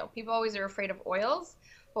balance oil. People always are afraid of oils,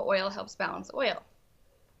 but oil helps balance oil.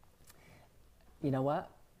 You know what?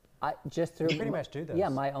 Just through You pretty much do those. Yeah,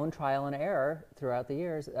 my own trial and error throughout the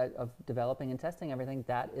years of developing and testing everything.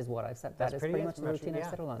 That is what I've set. That is pretty much the routine I've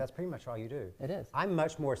settled on. That's pretty much all you do. It is. I'm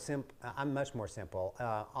much more simple.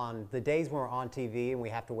 On the days when we're on TV and we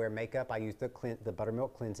have to wear makeup, I use the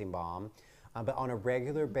buttermilk cleansing balm. But on a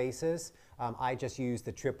regular basis, I just use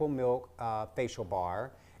the triple milk facial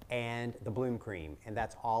bar and the bloom cream, and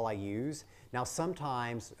that's all I use. Now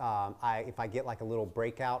sometimes if I get like a little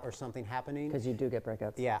breakout or something happening, Because you do get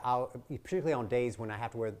breakouts. yeah, particularly on days when I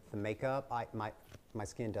have to wear the makeup, my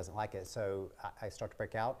skin doesn't like it, so I start to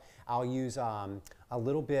break out. I'll use a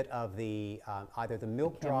little bit of the either the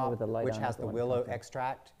milk drop, with the light which on has is the the one willow talking.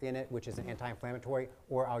 extract in it, which is an anti-inflammatory,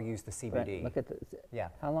 or I'll use the Brent, CBD. look at this. Yeah.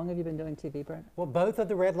 How long have you been doing TV, Brent? Well, both of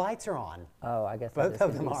the red lights are on. Oh, I guess that Both is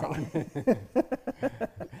of them are confusing.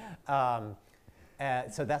 on.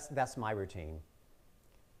 So that's my routine.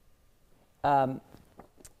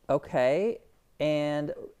 Okay,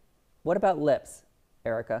 and what about lips,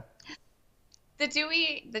 Erica? The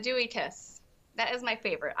dewy kiss. That is my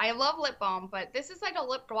favorite. I love lip balm, but this is like a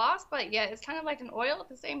lip gloss, but yeah, it's kind of like an oil at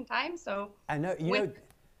the same time. So I know, it's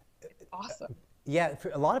awesome. Yeah,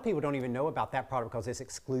 a lot of people don't even know about that product because it's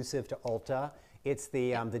exclusive to Ulta. It's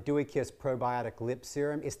the Dewy Kiss Probiotic Lip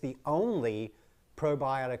Serum. It's the only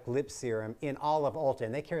probiotic lip serum in all of Ulta,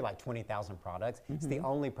 and they carry like 20,000 products. It's the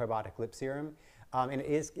only probiotic lip serum, and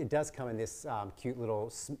it does come in this cute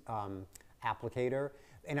little applicator,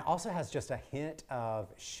 and it also has just a hint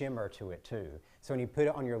of shimmer to it too. So when you put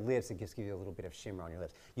it on your lips, it gives you a little bit of shimmer on your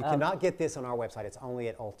lips. You cannot get this on our website. It's only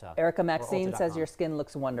at Ulta. Erica or Maxine says Ulta.com. your skin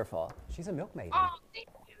looks wonderful. She's a milk maiden. Oh, thank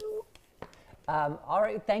you. All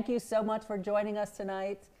right, thank you so much for joining us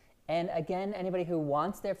tonight. And again, anybody who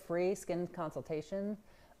wants their free skin consultation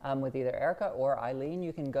with either Erica or Eileen,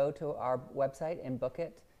 you can go to our website and book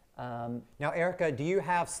it. Now, Erica, do you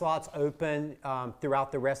have slots open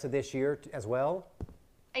throughout the rest of this year as well?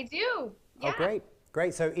 I do. Yeah. Oh, great,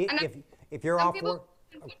 great. So if you're Some off people work,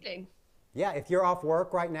 confusing. yeah, if you're off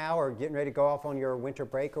work right now or getting ready to go off on your winter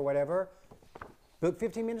break or whatever, book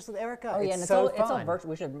 15 minutes with Erica. Oh, yeah, it's and it's so all, fun. it's all virtual.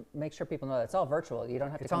 We should make sure people know that it's all virtual. You don't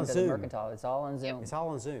have to come on to Zoom. the Mercantile. It's all on Zoom. It's all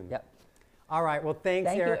on Zoom. Yep. All right. Well, thanks,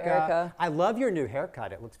 Thank you, Erica. Erica. I love your new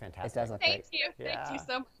haircut. It looks fantastic. It does look Thank great. you. Yeah. Thank you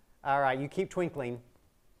so much. All right. You keep twinkling.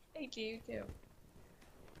 Thank you too.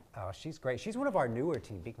 Oh, she's great. She's one of our newer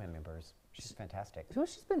Team Beekman members. She's fantastic. Well,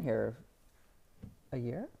 she's been here a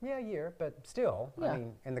year. Yeah, a year, but still, Yeah. I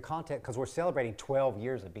mean, in the context, because we're celebrating 12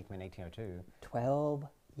 years of Beekman 1802. 12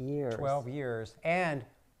 years. 12 years. And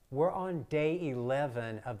we're on day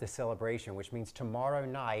 11 of the celebration, which means tomorrow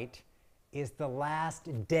night is the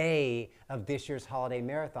last day of this year's holiday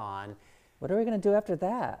marathon. What are we going to do after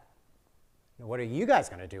that? What are you guys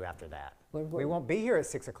going to do after that? What- We won't be here at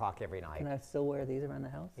 6 o'clock every night. Can I still wear these around the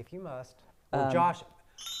house? If you must. Well,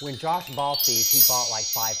 when Josh bought these, he bought like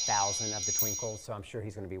 5,000 of the Twinkles, so I'm sure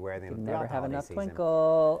he's going to be wearing them Never throughout the have holiday enough season.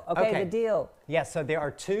 twinkle. Okay, Okay. the deal. Yeah, so there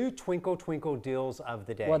are 2 Twinkle Twinkle deals of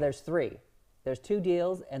the day. Well, there's 3. There's 2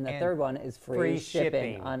 deals, and the And third one is free, free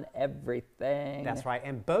shipping shipping. on everything. That's right.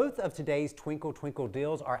 And both of today's Twinkle Twinkle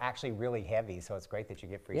deals are actually really heavy, so it's great that you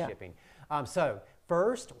get free Yeah. shipping. So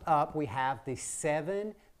first up, we have the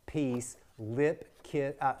 7-piece lip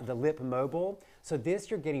kit, the Lip Mobile. So this,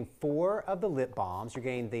 you're getting 4 of the lip balms. You're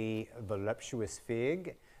getting the Voluptuous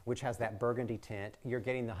Fig, which has that burgundy tint. You're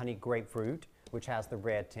getting the Honey Grapefruit, which has the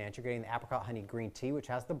red tint. You're getting the Apricot Honey Green Tea, which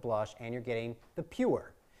has the blush, and you're getting the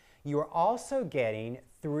Pure. You are also getting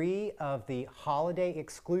 3 of the holiday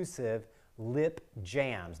exclusive lip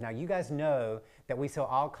jams. Now, you guys know that we sell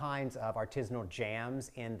all kinds of artisanal jams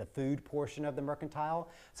in the food portion of the Mercantile.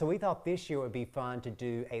 So we thought this year it would be fun to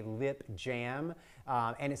do a lip jam.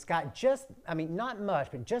 And it's got just, I mean, not much,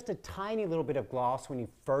 but just a tiny little bit of gloss when you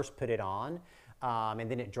first put it on. And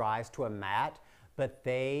then it dries to a matte. But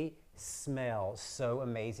they smell so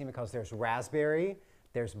amazing because there's raspberry,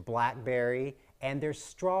 there's blackberry, and there's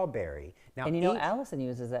strawberry. Now, And you know, Allison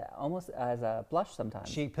uses it almost as a blush sometimes.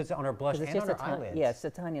 she puts it on her blush 'Cause and on her eyelids. Yeah, it's the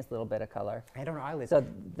tiniest little bit of color. And on her eyelids. So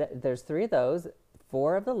there's 3 of those,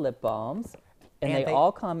 4 of the lip balms, and they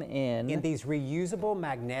all come in these reusable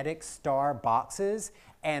magnetic star boxes.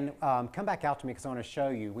 And come back out to me because I want to show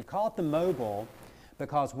you. We call it the mobile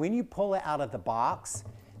because when you pull it out of the box,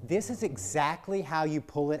 this is exactly how you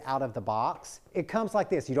pull it out of the box. It comes like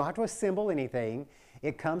this. You don't have to assemble anything.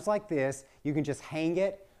 It comes like this. You can just hang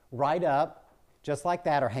it right up, just like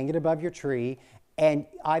that, or hang it above your tree. And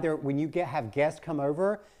either when you have guests come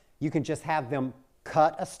over, you can just have them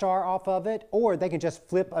cut a star off of it, or they can just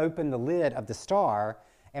flip open the lid of the star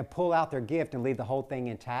and pull out their gift and leave the whole thing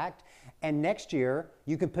intact. And next year,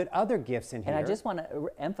 you can put other gifts in here. And I just want to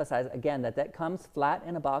emphasize again that comes flat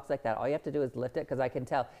in a box like that. All you have to do is lift it, because I can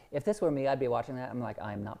tell. If this were me, I'd be watching that. I'm like,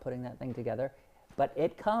 I'm not putting that thing together. But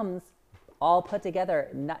it comes all put together,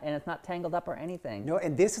 and it's not tangled up or anything. No,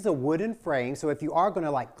 and this is a wooden frame, so if you are going to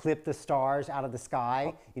like clip the stars out of the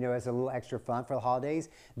sky, you know, as a little extra fun for the holidays,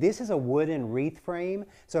 this is a wooden wreath frame.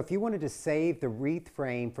 So if you wanted to save the wreath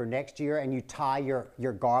frame for next year and you tie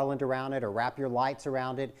your garland around it or wrap your lights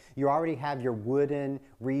around it, you already have your wooden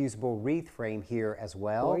reusable wreath frame here as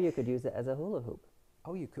well. Or you could use it as a hula hoop.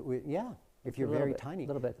 Oh, you could, yeah, if you're A little very bit, tiny. A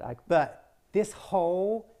little bit. But This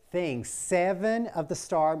whole thing, 7 of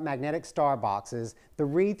the magnetic star boxes, the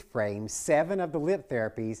wreath frame, 7 of the lip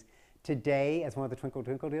therapies, today as one of the Twinkle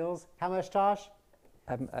Twinkle deals. How much, Josh?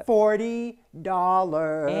 $40.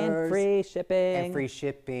 And free shipping. And free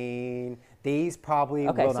shipping. These probably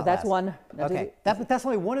okay, will so not that's last. one. Okay, that's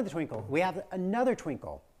only one of the Twinkle. We have another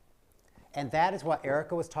Twinkle. And that is what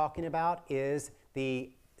Erica was talking about, is the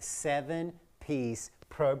 7-piece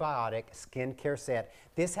probiotic skincare set.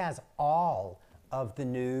 This has all of the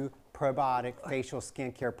new probiotic facial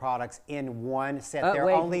skincare products in one set. There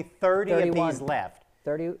are only 30 of these left.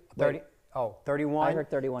 30? 31? I heard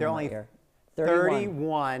 31 There are in my only ear.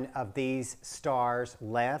 31 of these stars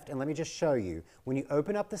left. And let me just show you. When you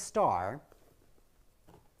open up the star,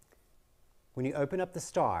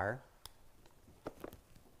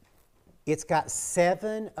 it's got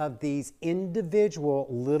 7 of these individual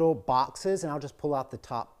little boxes, and I'll just pull out the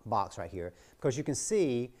top box right here, because you can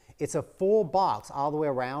see it's a full box all the way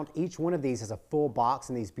around. Each one of these is a full box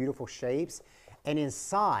in these beautiful shapes, and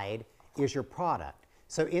inside is your product.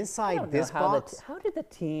 So inside this box, how did the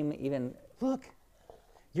team even... Look,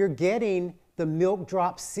 you're getting the milk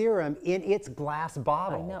drop serum in its glass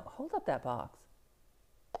bottle. I know. Hold up that box.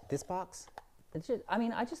 This box? It's just, I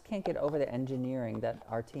mean, I just can't get over the engineering that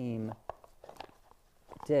our team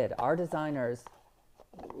did. Our designers,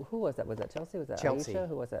 who was that? Was that Chelsea? Was that Chelsea. Aisha?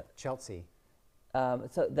 Who was it? Chelsea.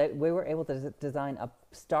 So we were able to design a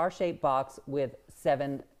star-shaped box with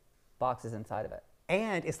 7 boxes inside of it.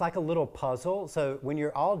 And it's like a little puzzle. So when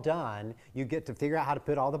you're all done, you get to figure out how to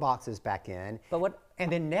put all the boxes back in.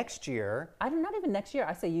 And then next year... Not even next year.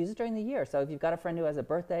 I say use it during the year. So if you've got a friend who has a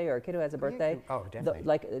birthday or a kid who has a birthday... Oh,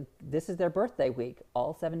 definitely. This is their birthday week.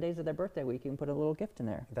 All 7 days of their birthday week, you can put a little gift in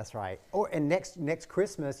there. That's right. And next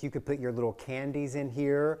Christmas, you could put your little candies in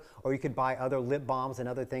here, or you could buy other lip balms and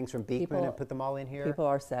other things from Beekman and put them all in here. People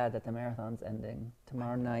are sad that the marathon's ending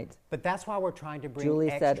tomorrow night. But that's why we're trying to bring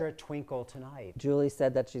extra twinkle tonight. Julie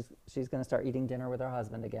said that she's going to start eating dinner with her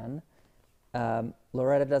husband again.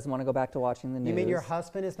 Loretta doesn't want to go back to watching the news. You mean your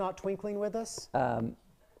husband is not twinkling with us?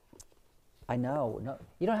 I know. No,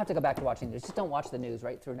 you don't have to go back to watching the news. Just don't watch the news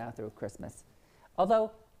right through now through Christmas.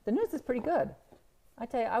 Although the news is pretty good. I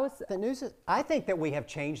tell you, the news is. I think that we have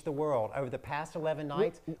changed the world over the past 11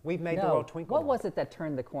 nights. We've made the world twinkle. What was it that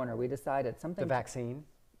turned the corner? We decided something. The vaccine.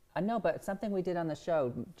 I know, but something we did on the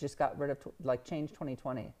show just got rid of, changed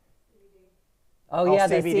 2020. CBD. Oh yeah,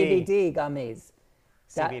 CBD. the CBD gummies.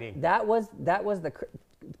 CBD. That was the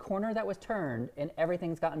corner that was turned, and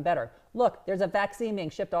everything's gotten better. Look, there's a vaccine being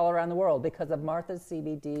shipped all around the world because of Martha's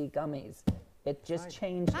CBD gummies. It just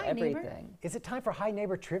changed everything. Neighbor. Is it time for Hi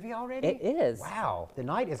Neighbor Trivia already? It is. Wow, the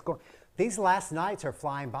night is going. These last nights are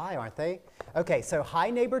flying by, aren't they? Okay, so Hi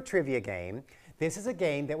Neighbor Trivia game. This is a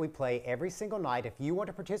game that we play every single night. If you want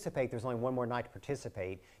to participate, there's only one more night to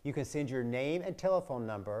participate. You can send your name and telephone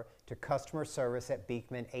number to customer service at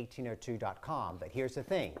beekman1802.com. But here's the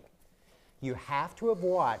thing. You have to have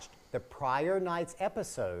watched the prior night's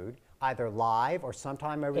episode, either live or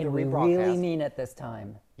sometime over the rebroadcast. We really mean it this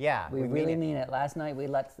time. Yeah, we really mean it. Last night we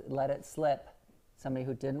let it slip. Somebody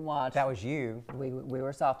who didn't watch. That was you. We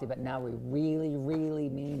were softy, but now we really, really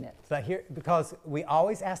mean it. But here, because we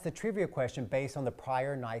always ask the trivia question based on the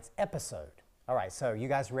prior night's episode. All right, so you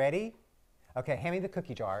guys ready? Okay, hand me the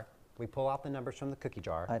cookie jar. We pull out the numbers from the cookie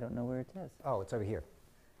jar. I don't know where it is. Oh, it's over here.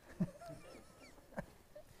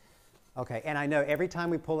 Okay, and I know every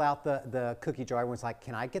time we pull out the cookie jar, everyone's like,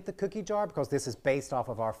 can I get the cookie jar? Because this is based off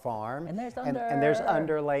of our farm. And there's under. And there's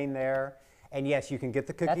under laying there. And yes, you can get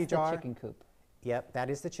the cookie jar. That's the chicken coop. Yep, that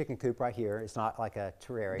is the chicken coop right here. It's not like a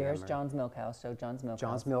terrarium. There's John's milk house. So John's milk house.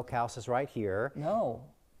 John's milk house is right here. No.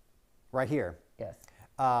 Right here. Yes.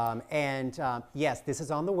 Yes, this is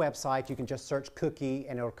on the website. You can just search cookie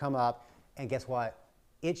and it'll come up. And guess what?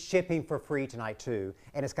 It's shipping for free tonight too.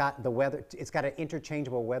 And it's got it's got an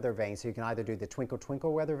interchangeable weather vane. So you can either do the Twinkle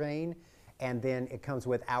Twinkle weather vane, and then it comes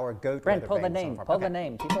with our goat weather vane. Pull the name. Pull the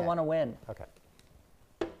name. People want to win. Okay.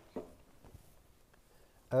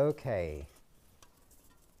 Okay.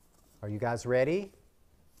 Are you guys ready?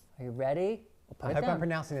 Are you ready? I hope I'm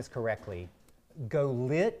pronouncing this correctly.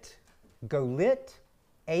 Golit,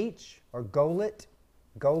 H, or Golit,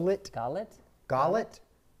 Golit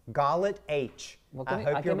H. Well, I hope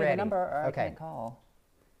you're give me ready. The number, or okay. I can't call.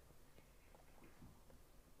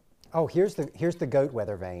 Oh, here's the goat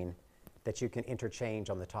weather vane that you can interchange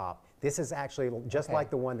on the top. This is actually just like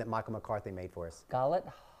the one that Michael McCarthy made for us.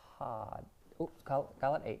 Golit Hod. Oops,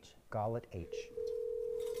 Golit H. Golit H.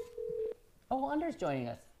 Oh, Under's joining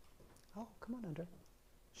us. Oh, come on, Under.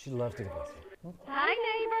 She loves to do this. Hi,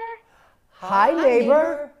 neighbor. Hi,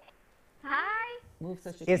 neighbor. Hi. Move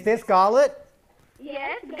so she Is this Galit?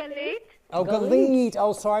 Yes, Galit. Oh, Galit.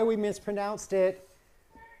 Oh, sorry, we mispronounced it.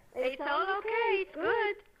 It's all okay. It's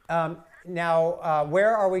good. Now,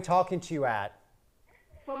 where are we talking to you at?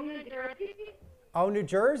 From New Jersey. Oh, New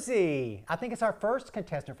Jersey. I think it's our first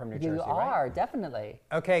contestant from New Jersey, You right? are, definitely.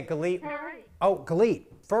 Okay, Galit. All right. Oh, Galit,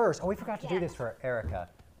 first. Oh, we forgot to do this for Erica.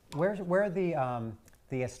 Where are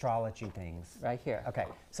the astrology things? Right here. Okay,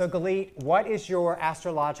 so Galit, what is your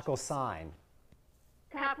astrological sign?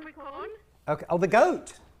 Capricorn. Okay, oh, the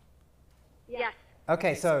goat. Yes.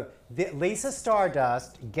 Okay, so Lisa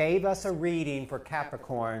Stardust gave us a reading for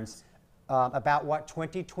Capricorns about what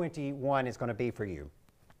 2021 is going to be for you.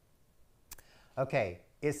 Okay,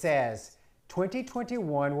 it says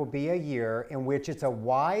 2021 will be a year in which it's a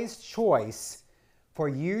wise choice for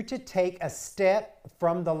you to take a step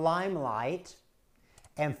from the limelight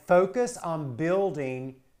and focus on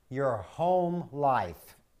building your home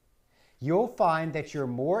life. You'll find that you're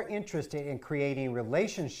more interested in creating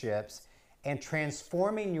relationships and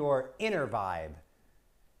transforming your inner vibe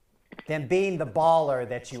than being the baller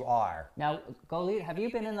that you are. Now, Galit, have you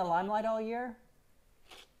been in the limelight all year?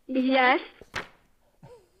 Yes.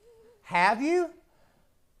 Have you?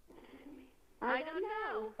 I don't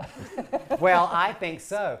know. Well, I think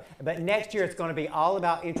so. But next year it's going to be all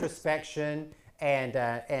about introspection and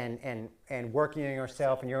working on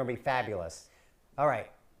yourself, and you're going to be fabulous. All right.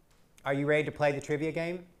 Are you ready to play the trivia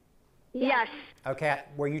game? Yes. Okay.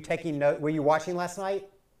 Were you taking note? Were you watching last night?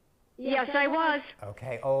 Yes, I was.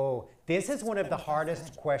 Okay. Oh, this is one of the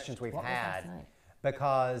hardest questions we've had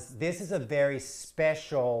because this is a very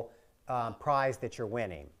special prize that you're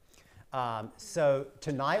winning. So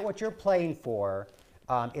tonight, what you're playing for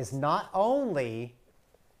is not only.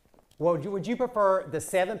 Well, would you prefer the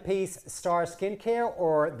 7-piece Star Skincare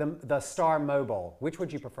or the Star Mobile? Which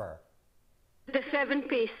would you prefer? The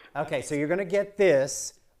 7-piece. Okay, so you're going to get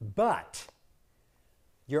this, but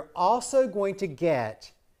you're also going to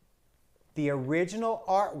get the original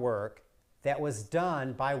artwork that was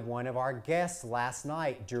done by one of our guests last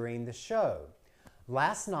night during the show.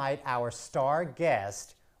 Last night, our star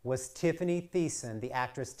guest was Tiffany Thiessen, the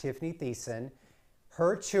actress Tiffany Thiessen,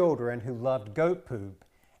 her children who loved goat poop,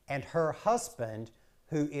 and her husband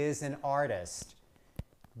who is an artist.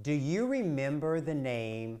 Do you remember the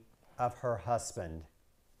name of her husband?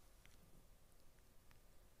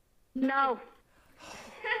 No.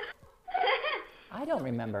 I don't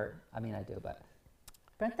remember. I mean, I do, but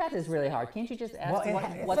Brent, that is really hard. Can't you just ask Well,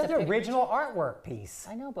 what it's the the original artwork piece.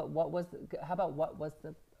 I know, but how about what was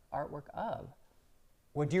the artwork of?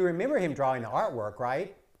 Well, do you remember him drawing the artwork,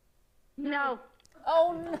 right? No.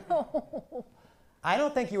 Oh no! I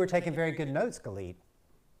don't think you were taking very good notes, Galit.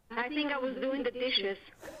 I think I was doing the dishes.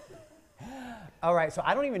 All right, so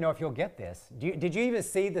I don't even know if you'll get this. Did you even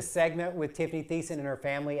see the segment with Tiffany Thiessen and her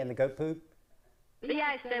family and the goat poop?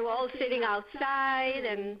 Yes, they were all sitting outside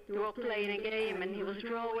and we were playing a game and he was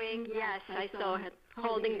drawing. Yes, I saw her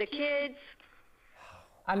holding the kids.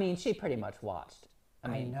 I mean, she pretty much watched. I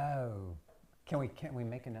I mean, know. Can we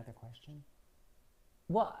make another question?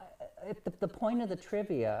 well, the point of the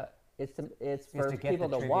trivia is for to get people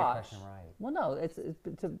the to trivia watch. question right. Well, no, it's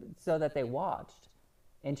so that they watched,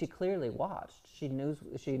 and she clearly watched. She knew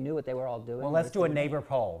what they were all doing. Well, let's do a neighbor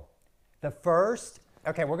poll.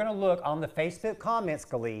 Okay, we're going to look on the Facebook comments,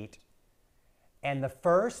 Galit, and the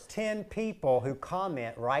first 10 people who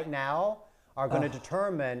comment right now are going to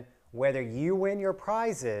determine whether you win your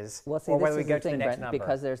prizes Well, see, or this whether we is go the to the thing, next Brent, number.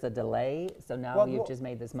 because there's a delay. So now Well, you've just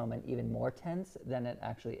made this moment even more tense than it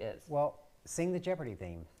actually is. Well, sing the Jeopardy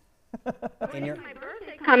theme. It's my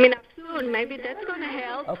birthday coming up soon. Maybe that's going to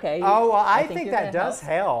help. Okay. Oh, well, I think you're that gonna does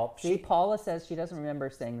help. See, Paula says she doesn't remember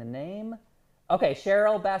saying the name. Okay,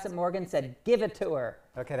 Cheryl Bassett Morgan said, give it to her.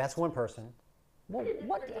 Okay, that's one person. Well,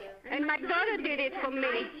 what? And my daughter did it for me.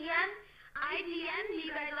 I DM'd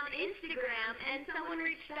you guys on Instagram, and someone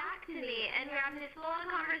reached back to me, and we're having this long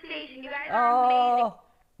conversation. You guys are amazing. Oh,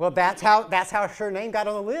 Well, that's how her name got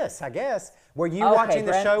on the list, I guess. Were you Okay, watching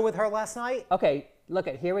the Brent. show with her last night? okay. Look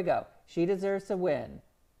at here we go. She deserves to win.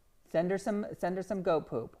 Send her some goat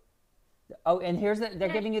poop. Oh, and they're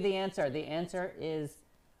giving you the answer. The answer is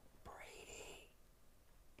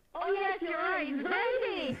Oh, yes, you're right.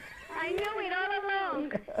 Brady. I knew it all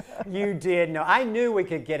along. You did know. I knew we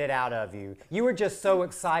could get it out of you. You were just so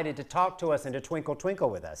excited to talk to us and to twinkle twinkle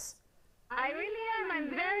with us. I really am. I'm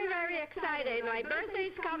very, very excited. My birthday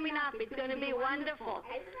is coming up. It's going to be wonderful.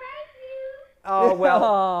 Oh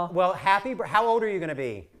well, how old are you going to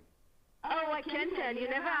be? Oh, I can't tell. You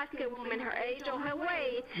never ask a woman her age or her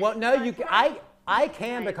weight. Well, no, I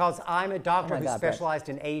can because I'm a doctor Oh my who God, Brett. specialized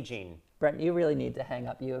in aging. Brent. You really need to hang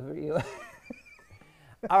up. You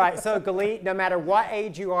All right, so Galit, no matter what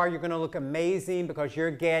age you are, you're going to look amazing because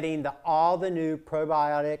you're getting all the new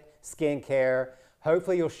probiotic skincare.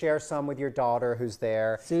 Hopefully you'll share some with your daughter who's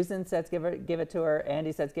there. Susan says give it to her.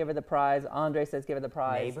 Andy says give her the prize. Andre says give her the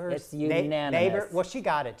prize. Neighbors? It's unanimous. Well, she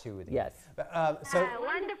got it too with you. Yes.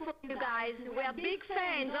 Wonderful, you guys. We're big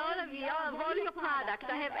fans, all of you, of all your products.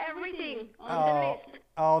 I have everything on the list.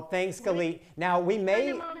 Oh, thanks, Galit. Now, we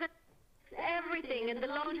may... Everything, and the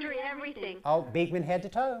laundry, everything. Oh, Beekman head to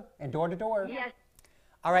toe and door to door. Yes.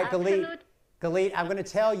 All right, Absolute. Galit, I'm going to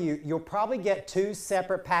tell you, you'll probably get 2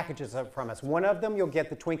 separate packages from us. One of them, you'll get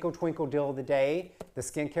the Twinkle Twinkle Deal of the Day, the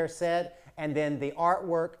skincare set, and then the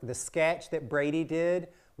artwork, the sketch that Brady did,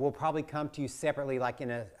 will probably come to you separately, like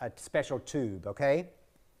in a special tube, okay?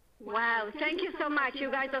 Wow, thank you so much.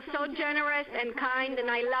 You guys are so generous and kind, and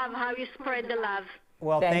I love how you spread the love.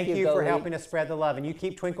 Well, thank you for Galit. helping us spread the love, and you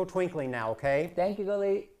keep twinkle twinkling now, okay? Thank you,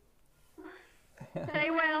 Galit. Stay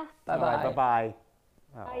well. Bye-bye. All right, bye-bye.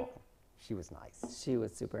 Oh, Bye. she was nice. She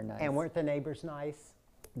was super nice. And weren't the neighbors nice?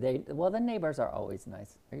 Well, the neighbors are always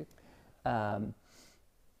nice.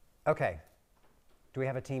 Okay. Do we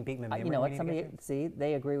have a Team Beekman memory? You know we what? need to Somebody, get to? see,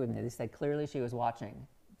 they agree with me. They said clearly she was watching.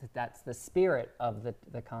 That's the spirit of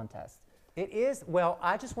the contest. It is. Well,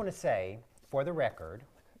 I just want to say, for the record,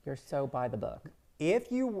 You're so by the book.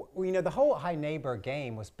 if you know, the whole High Neighbor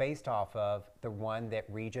game was based off of the one that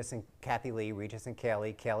Regis and Kathy Lee, Regis and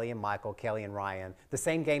Kelly, Kelly and Michael, Kelly and Ryan, the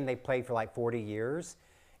same game they played for like 40 years.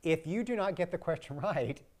 If you do not get the question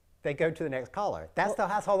right, they go to the next caller. That's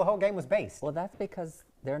how the whole game was based. Well, that's because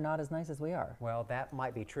they're not as nice as we are. Well, that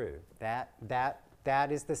might be true. That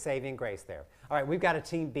is the saving grace there. All right, we've got a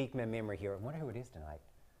Team Beekman memory here. I wonder who it is tonight.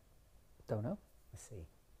 Don't know. Let's see.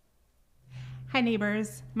 Hi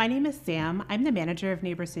neighbors, my name is Sam. I'm the manager of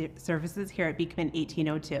neighbor services here at Beekman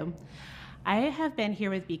 1802. I have been here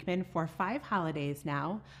with Beekman for 5 holidays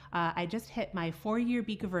now. I just hit my 4-year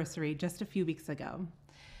Beakiversary just a few weeks ago.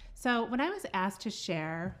 So when I was asked to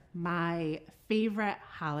share my favorite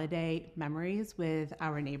holiday memories with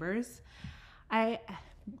our neighbors, I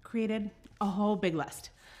created a whole big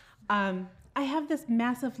list. I have this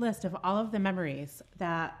massive list of all of the memories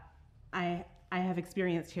that I have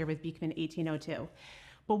experienced here with Beekman 1802.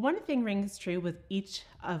 But one thing rings true with each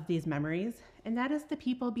of these memories, and that is the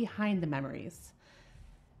people behind the memories.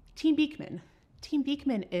 Team Beekman. Team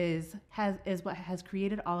Beekman is what has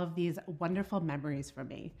created all of these wonderful memories for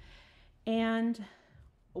me. And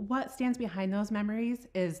what stands behind those memories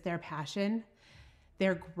is their passion,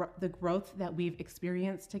 the growth that we've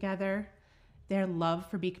experienced together, their love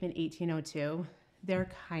for Beekman 1802, their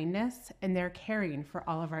kindness, and their caring for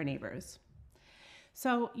all of our neighbors.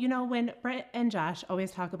 So, you know, when Brett and Josh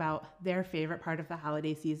always talk about their favorite part of the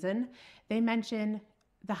holiday season, they mention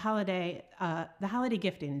the holiday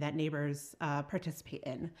gifting that neighbors participate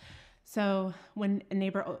in. So when a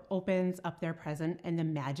neighbor opens up their present and the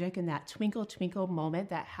magic and that twinkle twinkle moment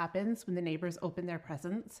that happens when the neighbors open their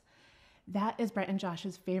presents, that is Brett and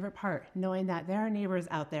Josh's favorite part, knowing that there are neighbors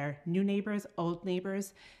out there, new neighbors, old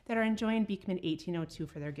neighbors, that are enjoying Beekman 1802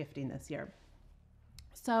 for their gifting this year.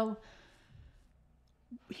 So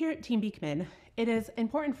here at Team Beekman, it is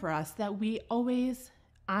important for us that we always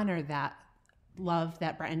honor that love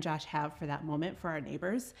that Brett and Josh have for that moment for our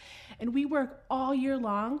neighbors. And we work all year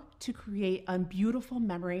long to create a beautiful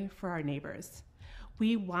memory for our neighbors.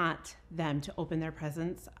 We want them to open their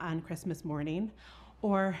presents on Christmas morning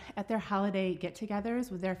or at their holiday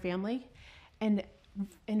get-togethers with their family and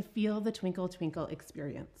feel the twinkle twinkle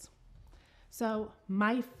experience. So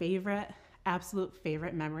my absolute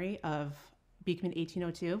favorite memory of Beekman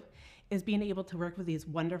 1802 is being able to work with these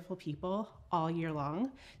wonderful people all year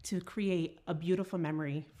long to create a beautiful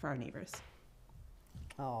memory for our neighbors.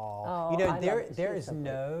 Oh, you know, there is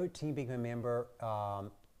no Team Beekman member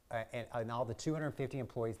and all the 250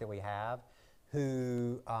 employees that we have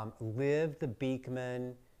who live the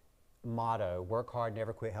Beekman motto, work hard,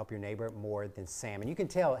 never quit, help your neighbor, more than Sam. And you can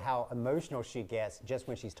tell how emotional she gets just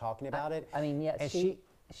when she's talking about it. I mean, yes,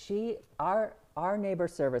 and our neighbor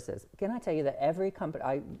services. Can I tell you that every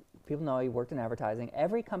company, people know I worked in advertising,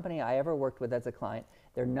 every company I ever worked with as a client,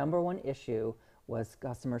 their number one issue was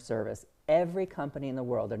customer service. Every company in the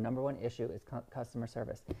world, their number one issue is customer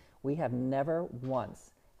service. We have never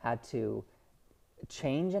once had to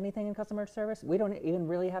change anything in customer service. We don't even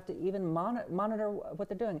really have to even monitor what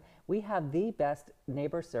they're doing. We have the best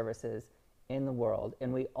neighbor services in the world,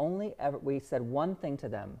 and we said one thing to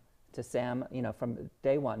them, to Sam, you know, from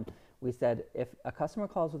day one. We said, if a customer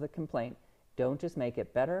calls with a complaint, don't just make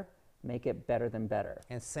it better, make it better than better.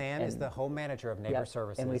 And Sam is the whole manager of neighbor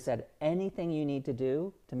services. And we said, anything you need to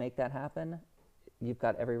do to make that happen, you've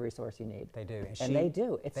got every resource you need. They do. And they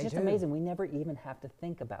do. It's they just do. amazing. We never even have to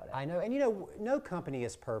think about it. I know. And you know, no company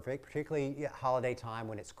is perfect, particularly at holiday time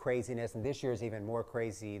when it's craziness. And this year is even more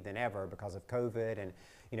crazy than ever because of COVID. And,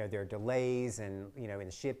 you know, there are delays and, you know,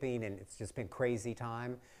 in shipping. And it's just been crazy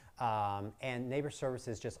time. And Neighbor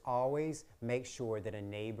Services just always make sure that a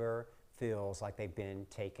neighbor feels like they've been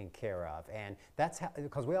taken care of. And that's how,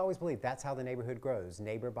 because we always believe that's how the neighborhood grows,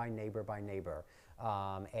 neighbor by neighbor by neighbor.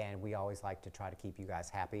 And we always like to try to keep you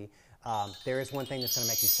guys happy. There is one thing that's going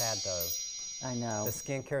to make you sad, though. I know. The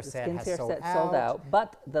skincare set has sold sold out.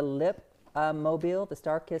 But the lip mobile, the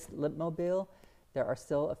Star Kiss lip mobile, there are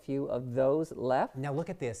still a few of those left. Now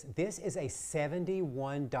look at this. This is a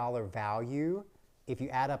 $71 value if you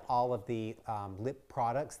add up all of the lip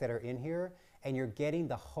products that are in here, and you're getting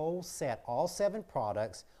the whole set, all 7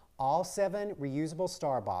 products, all 7 reusable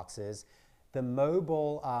star boxes, the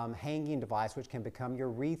mobile hanging device, which can become your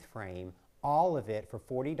wreath frame, all of it for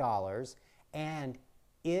 $40, and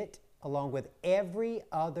it, along with every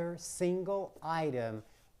other single item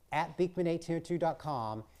at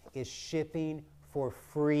Beekman1802.com, is shipping for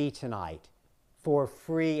free tonight. For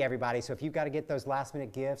free, everybody. So if you've got to get those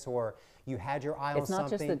last-minute gifts, or you had your eye on something.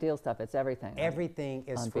 It's not just the deal stuff, it's everything. Everything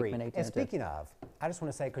is free. Beekman And speaking of, I just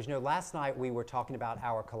want to say, because you know, last night we were talking about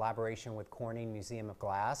our collaboration with Corning Museum of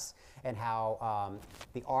Glass and how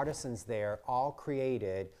the artisans there all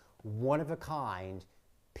created one-of-a-kind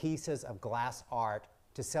pieces of glass art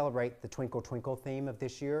to celebrate the Twinkle Twinkle theme of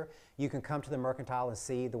this year. You can come to the Mercantile and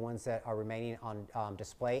see the ones that are remaining on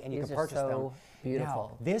display, and you can purchase them. These are so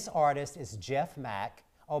beautiful. Now, this artist is Jeff Mack.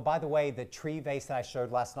 Oh, by the way, the tree vase that I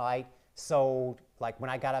showed last night sold, like when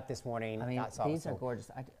I got up this morning. I mean, these are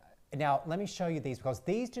gorgeous. Now, let me show you these because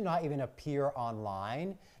these do not even appear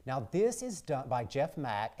online. Now, this is done by Jeff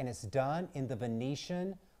Mack, and it's done in the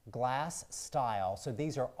Venetian glass style. So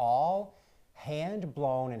these are all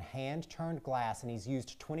hand-blown and hand-turned glass, and he's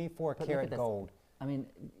used 24 karat gold. I mean,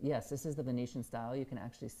 yes, this is the Venetian style. You can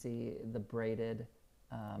actually see the braided,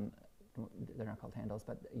 they're not called handles,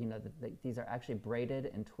 but you know, these are actually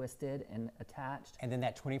braided and twisted and attached. And then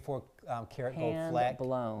that 24 karat gold fleck.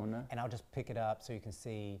 Hand-blown. And I'll just pick it up so you can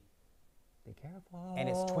see. Be careful. And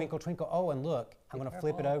it's Twinkle Twinkle. Oh, and look, I'm going to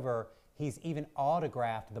flip it over. He's even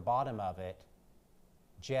autographed the bottom of it.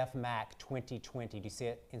 Jeff Mack 2020. Do you see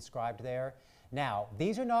it inscribed there? Now,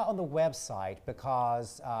 these are not on the website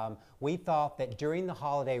because we thought that during the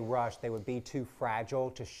holiday rush they would be too fragile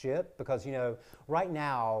to ship because, you know, right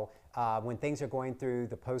now when things are going through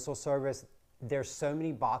the Postal Service, there's so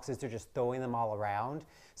many boxes, they're just throwing them all around.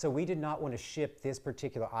 So we did not want to ship this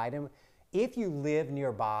particular item. If you live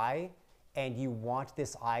nearby and you want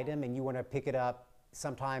this item and you want to pick it up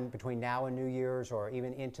sometime between now and New Year's or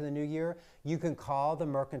even into the new year, you can call the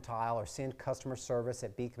Mercantile or send customer service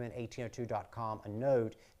at Beekman1802.com a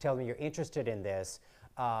note, tell them you're interested in this,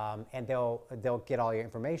 and they'll get all your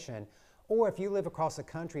information. Or if you live across the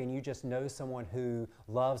country and you just know someone who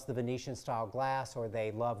loves the Venetian style glass or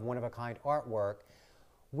they love one-of-a-kind artwork,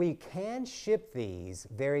 we can ship these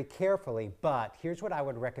very carefully, but here's what I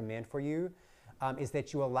would recommend for you, is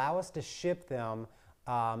that you allow us to ship them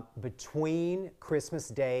between Christmas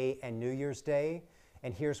Day and New Year's Day.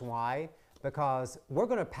 And here's why. Because we're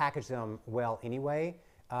going to package them well anyway,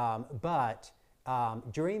 but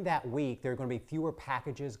during that week, there are going to be fewer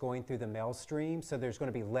packages going through the mail stream, so there's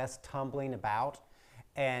going to be less tumbling about.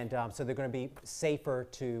 And so they're going to be safer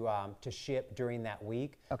to ship during that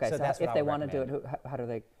week. Okay, so that's if they want to do it, how do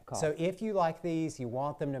they call? So if you like these, you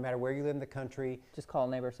want them no matter where you live in the country. Just call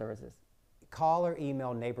Neighbor Services. Call or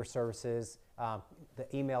email Neighbor Services.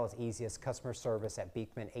 The email is easiest, customer service at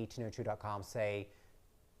Beekman1802.com. Say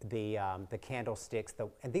the candlesticks,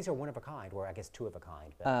 and these are one of a kind, or I guess two of a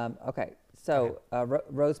kind. But okay, so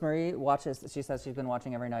Rosemary watches, she says she's been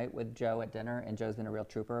watching every night with Joe at dinner, and Joe's been a real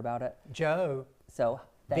trooper about it. Joe. So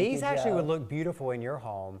these actually would look beautiful in your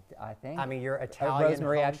home. I think. I mean, your Italian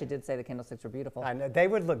Rosemary home. actually did say the candlesticks were beautiful. I know, they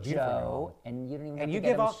would look beautiful in your home. Joe, and you don't even have and to you get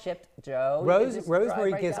give them all, shipped, Joe.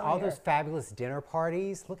 Rosemary right gives all here. those fabulous dinner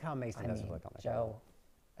parties. Look how amazing those look on the Joe.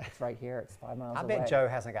 It's right here. It's 5 miles away. I bet Joe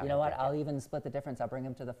hasn't got. You know what? I'll even split the difference. I'll bring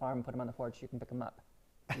him to the farm and put him on the porch. You can pick him up.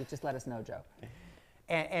 You just let us know, Joe.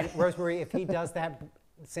 And Rosemary, if he does that,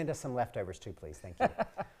 send us some leftovers too, please. Thank you.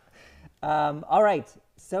 All right.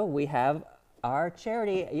 So we have our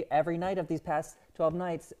charity every night of these past 12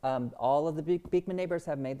 nights. All of the Beekman neighbors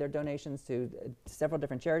have made their donations to several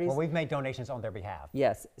different charities. Well, we've made donations on their behalf.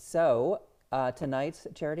 Yes. So tonight's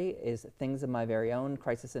charity is Things of My Very Own,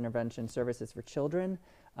 Crisis Intervention Services for Children.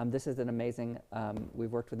 This is an amazing,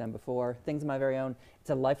 we've worked with them before. Things of My Very Own, it's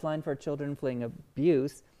a lifeline for children fleeing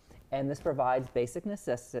abuse. And this provides basic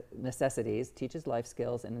necessities, teaches life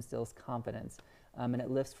skills, and instills confidence. And it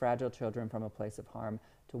lifts fragile children from a place of harm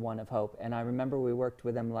to one of hope. And I remember we worked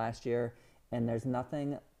with them last year, and there's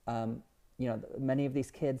nothing, you know, many of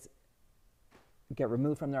these kids get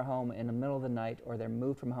removed from their home in the middle of the night, or they're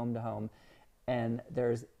moved from home to home, and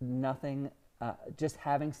there's nothing, just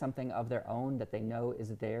having something of their own that they know is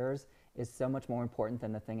theirs is so much more important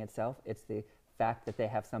than the thing itself. It's the fact that they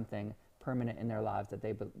have something permanent in their lives that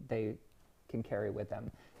they can carry with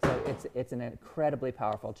them. So it's an incredibly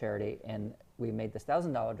powerful charity, and we made this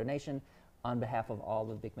 $1,000 donation on behalf of all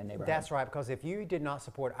the Beekman neighborhood. That's right, because if you did not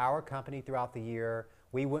support our company throughout the year,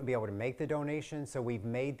 we wouldn't be able to make the donation. So we've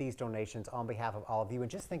made these donations on behalf of all of you.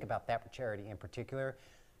 And just think about that charity in particular.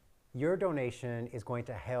 Your donation is going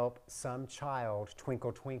to help some child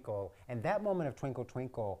twinkle, twinkle. And that moment of twinkle,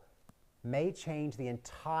 twinkle may change the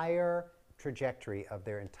entire trajectory of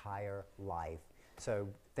their entire life. So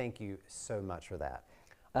thank you so much for that.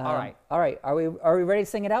 All right. All right. Are we ready to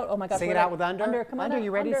sing it out? Oh my God. Sing it out with Under. Under, come on. Under,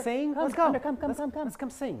 you ready to sing? Come, Let's go. Under, come. Let's come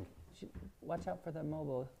sing. Watch out for the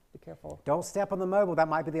mobile. Be careful. Don't step on the mobile. That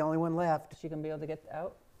might be the only one left. Is she gonna be able to get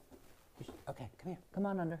out? Okay, come here. Come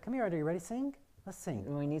on, Under. Come here, Under. You ready to sing? Let's sing.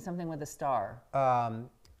 We need something with a star.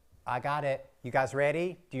 I got it. You guys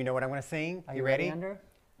ready? Do you know what I'm going to sing? Are you ready, Under?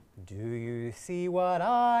 Do you see what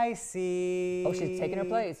I see? Oh, she's taking her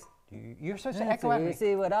place. You're supposed to echo at me. Do you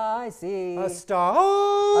see what I see? A star.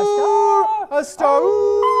 A star. A star.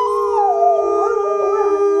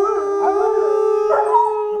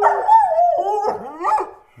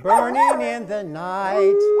 Burning in the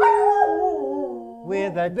night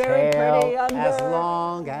with a Very tail pretty, Under. as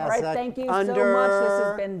long as All right, a thank you under. so much. This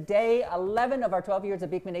has been day 11 of our 12 years of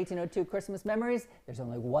Beekman 1802 Christmas Memories. There's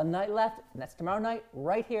only one night left, and that's tomorrow night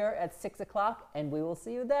right here at 6 o'clock, and we will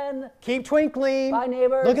see you then. Keep twinkling. Bye,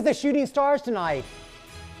 neighbors. Look at the shooting stars tonight.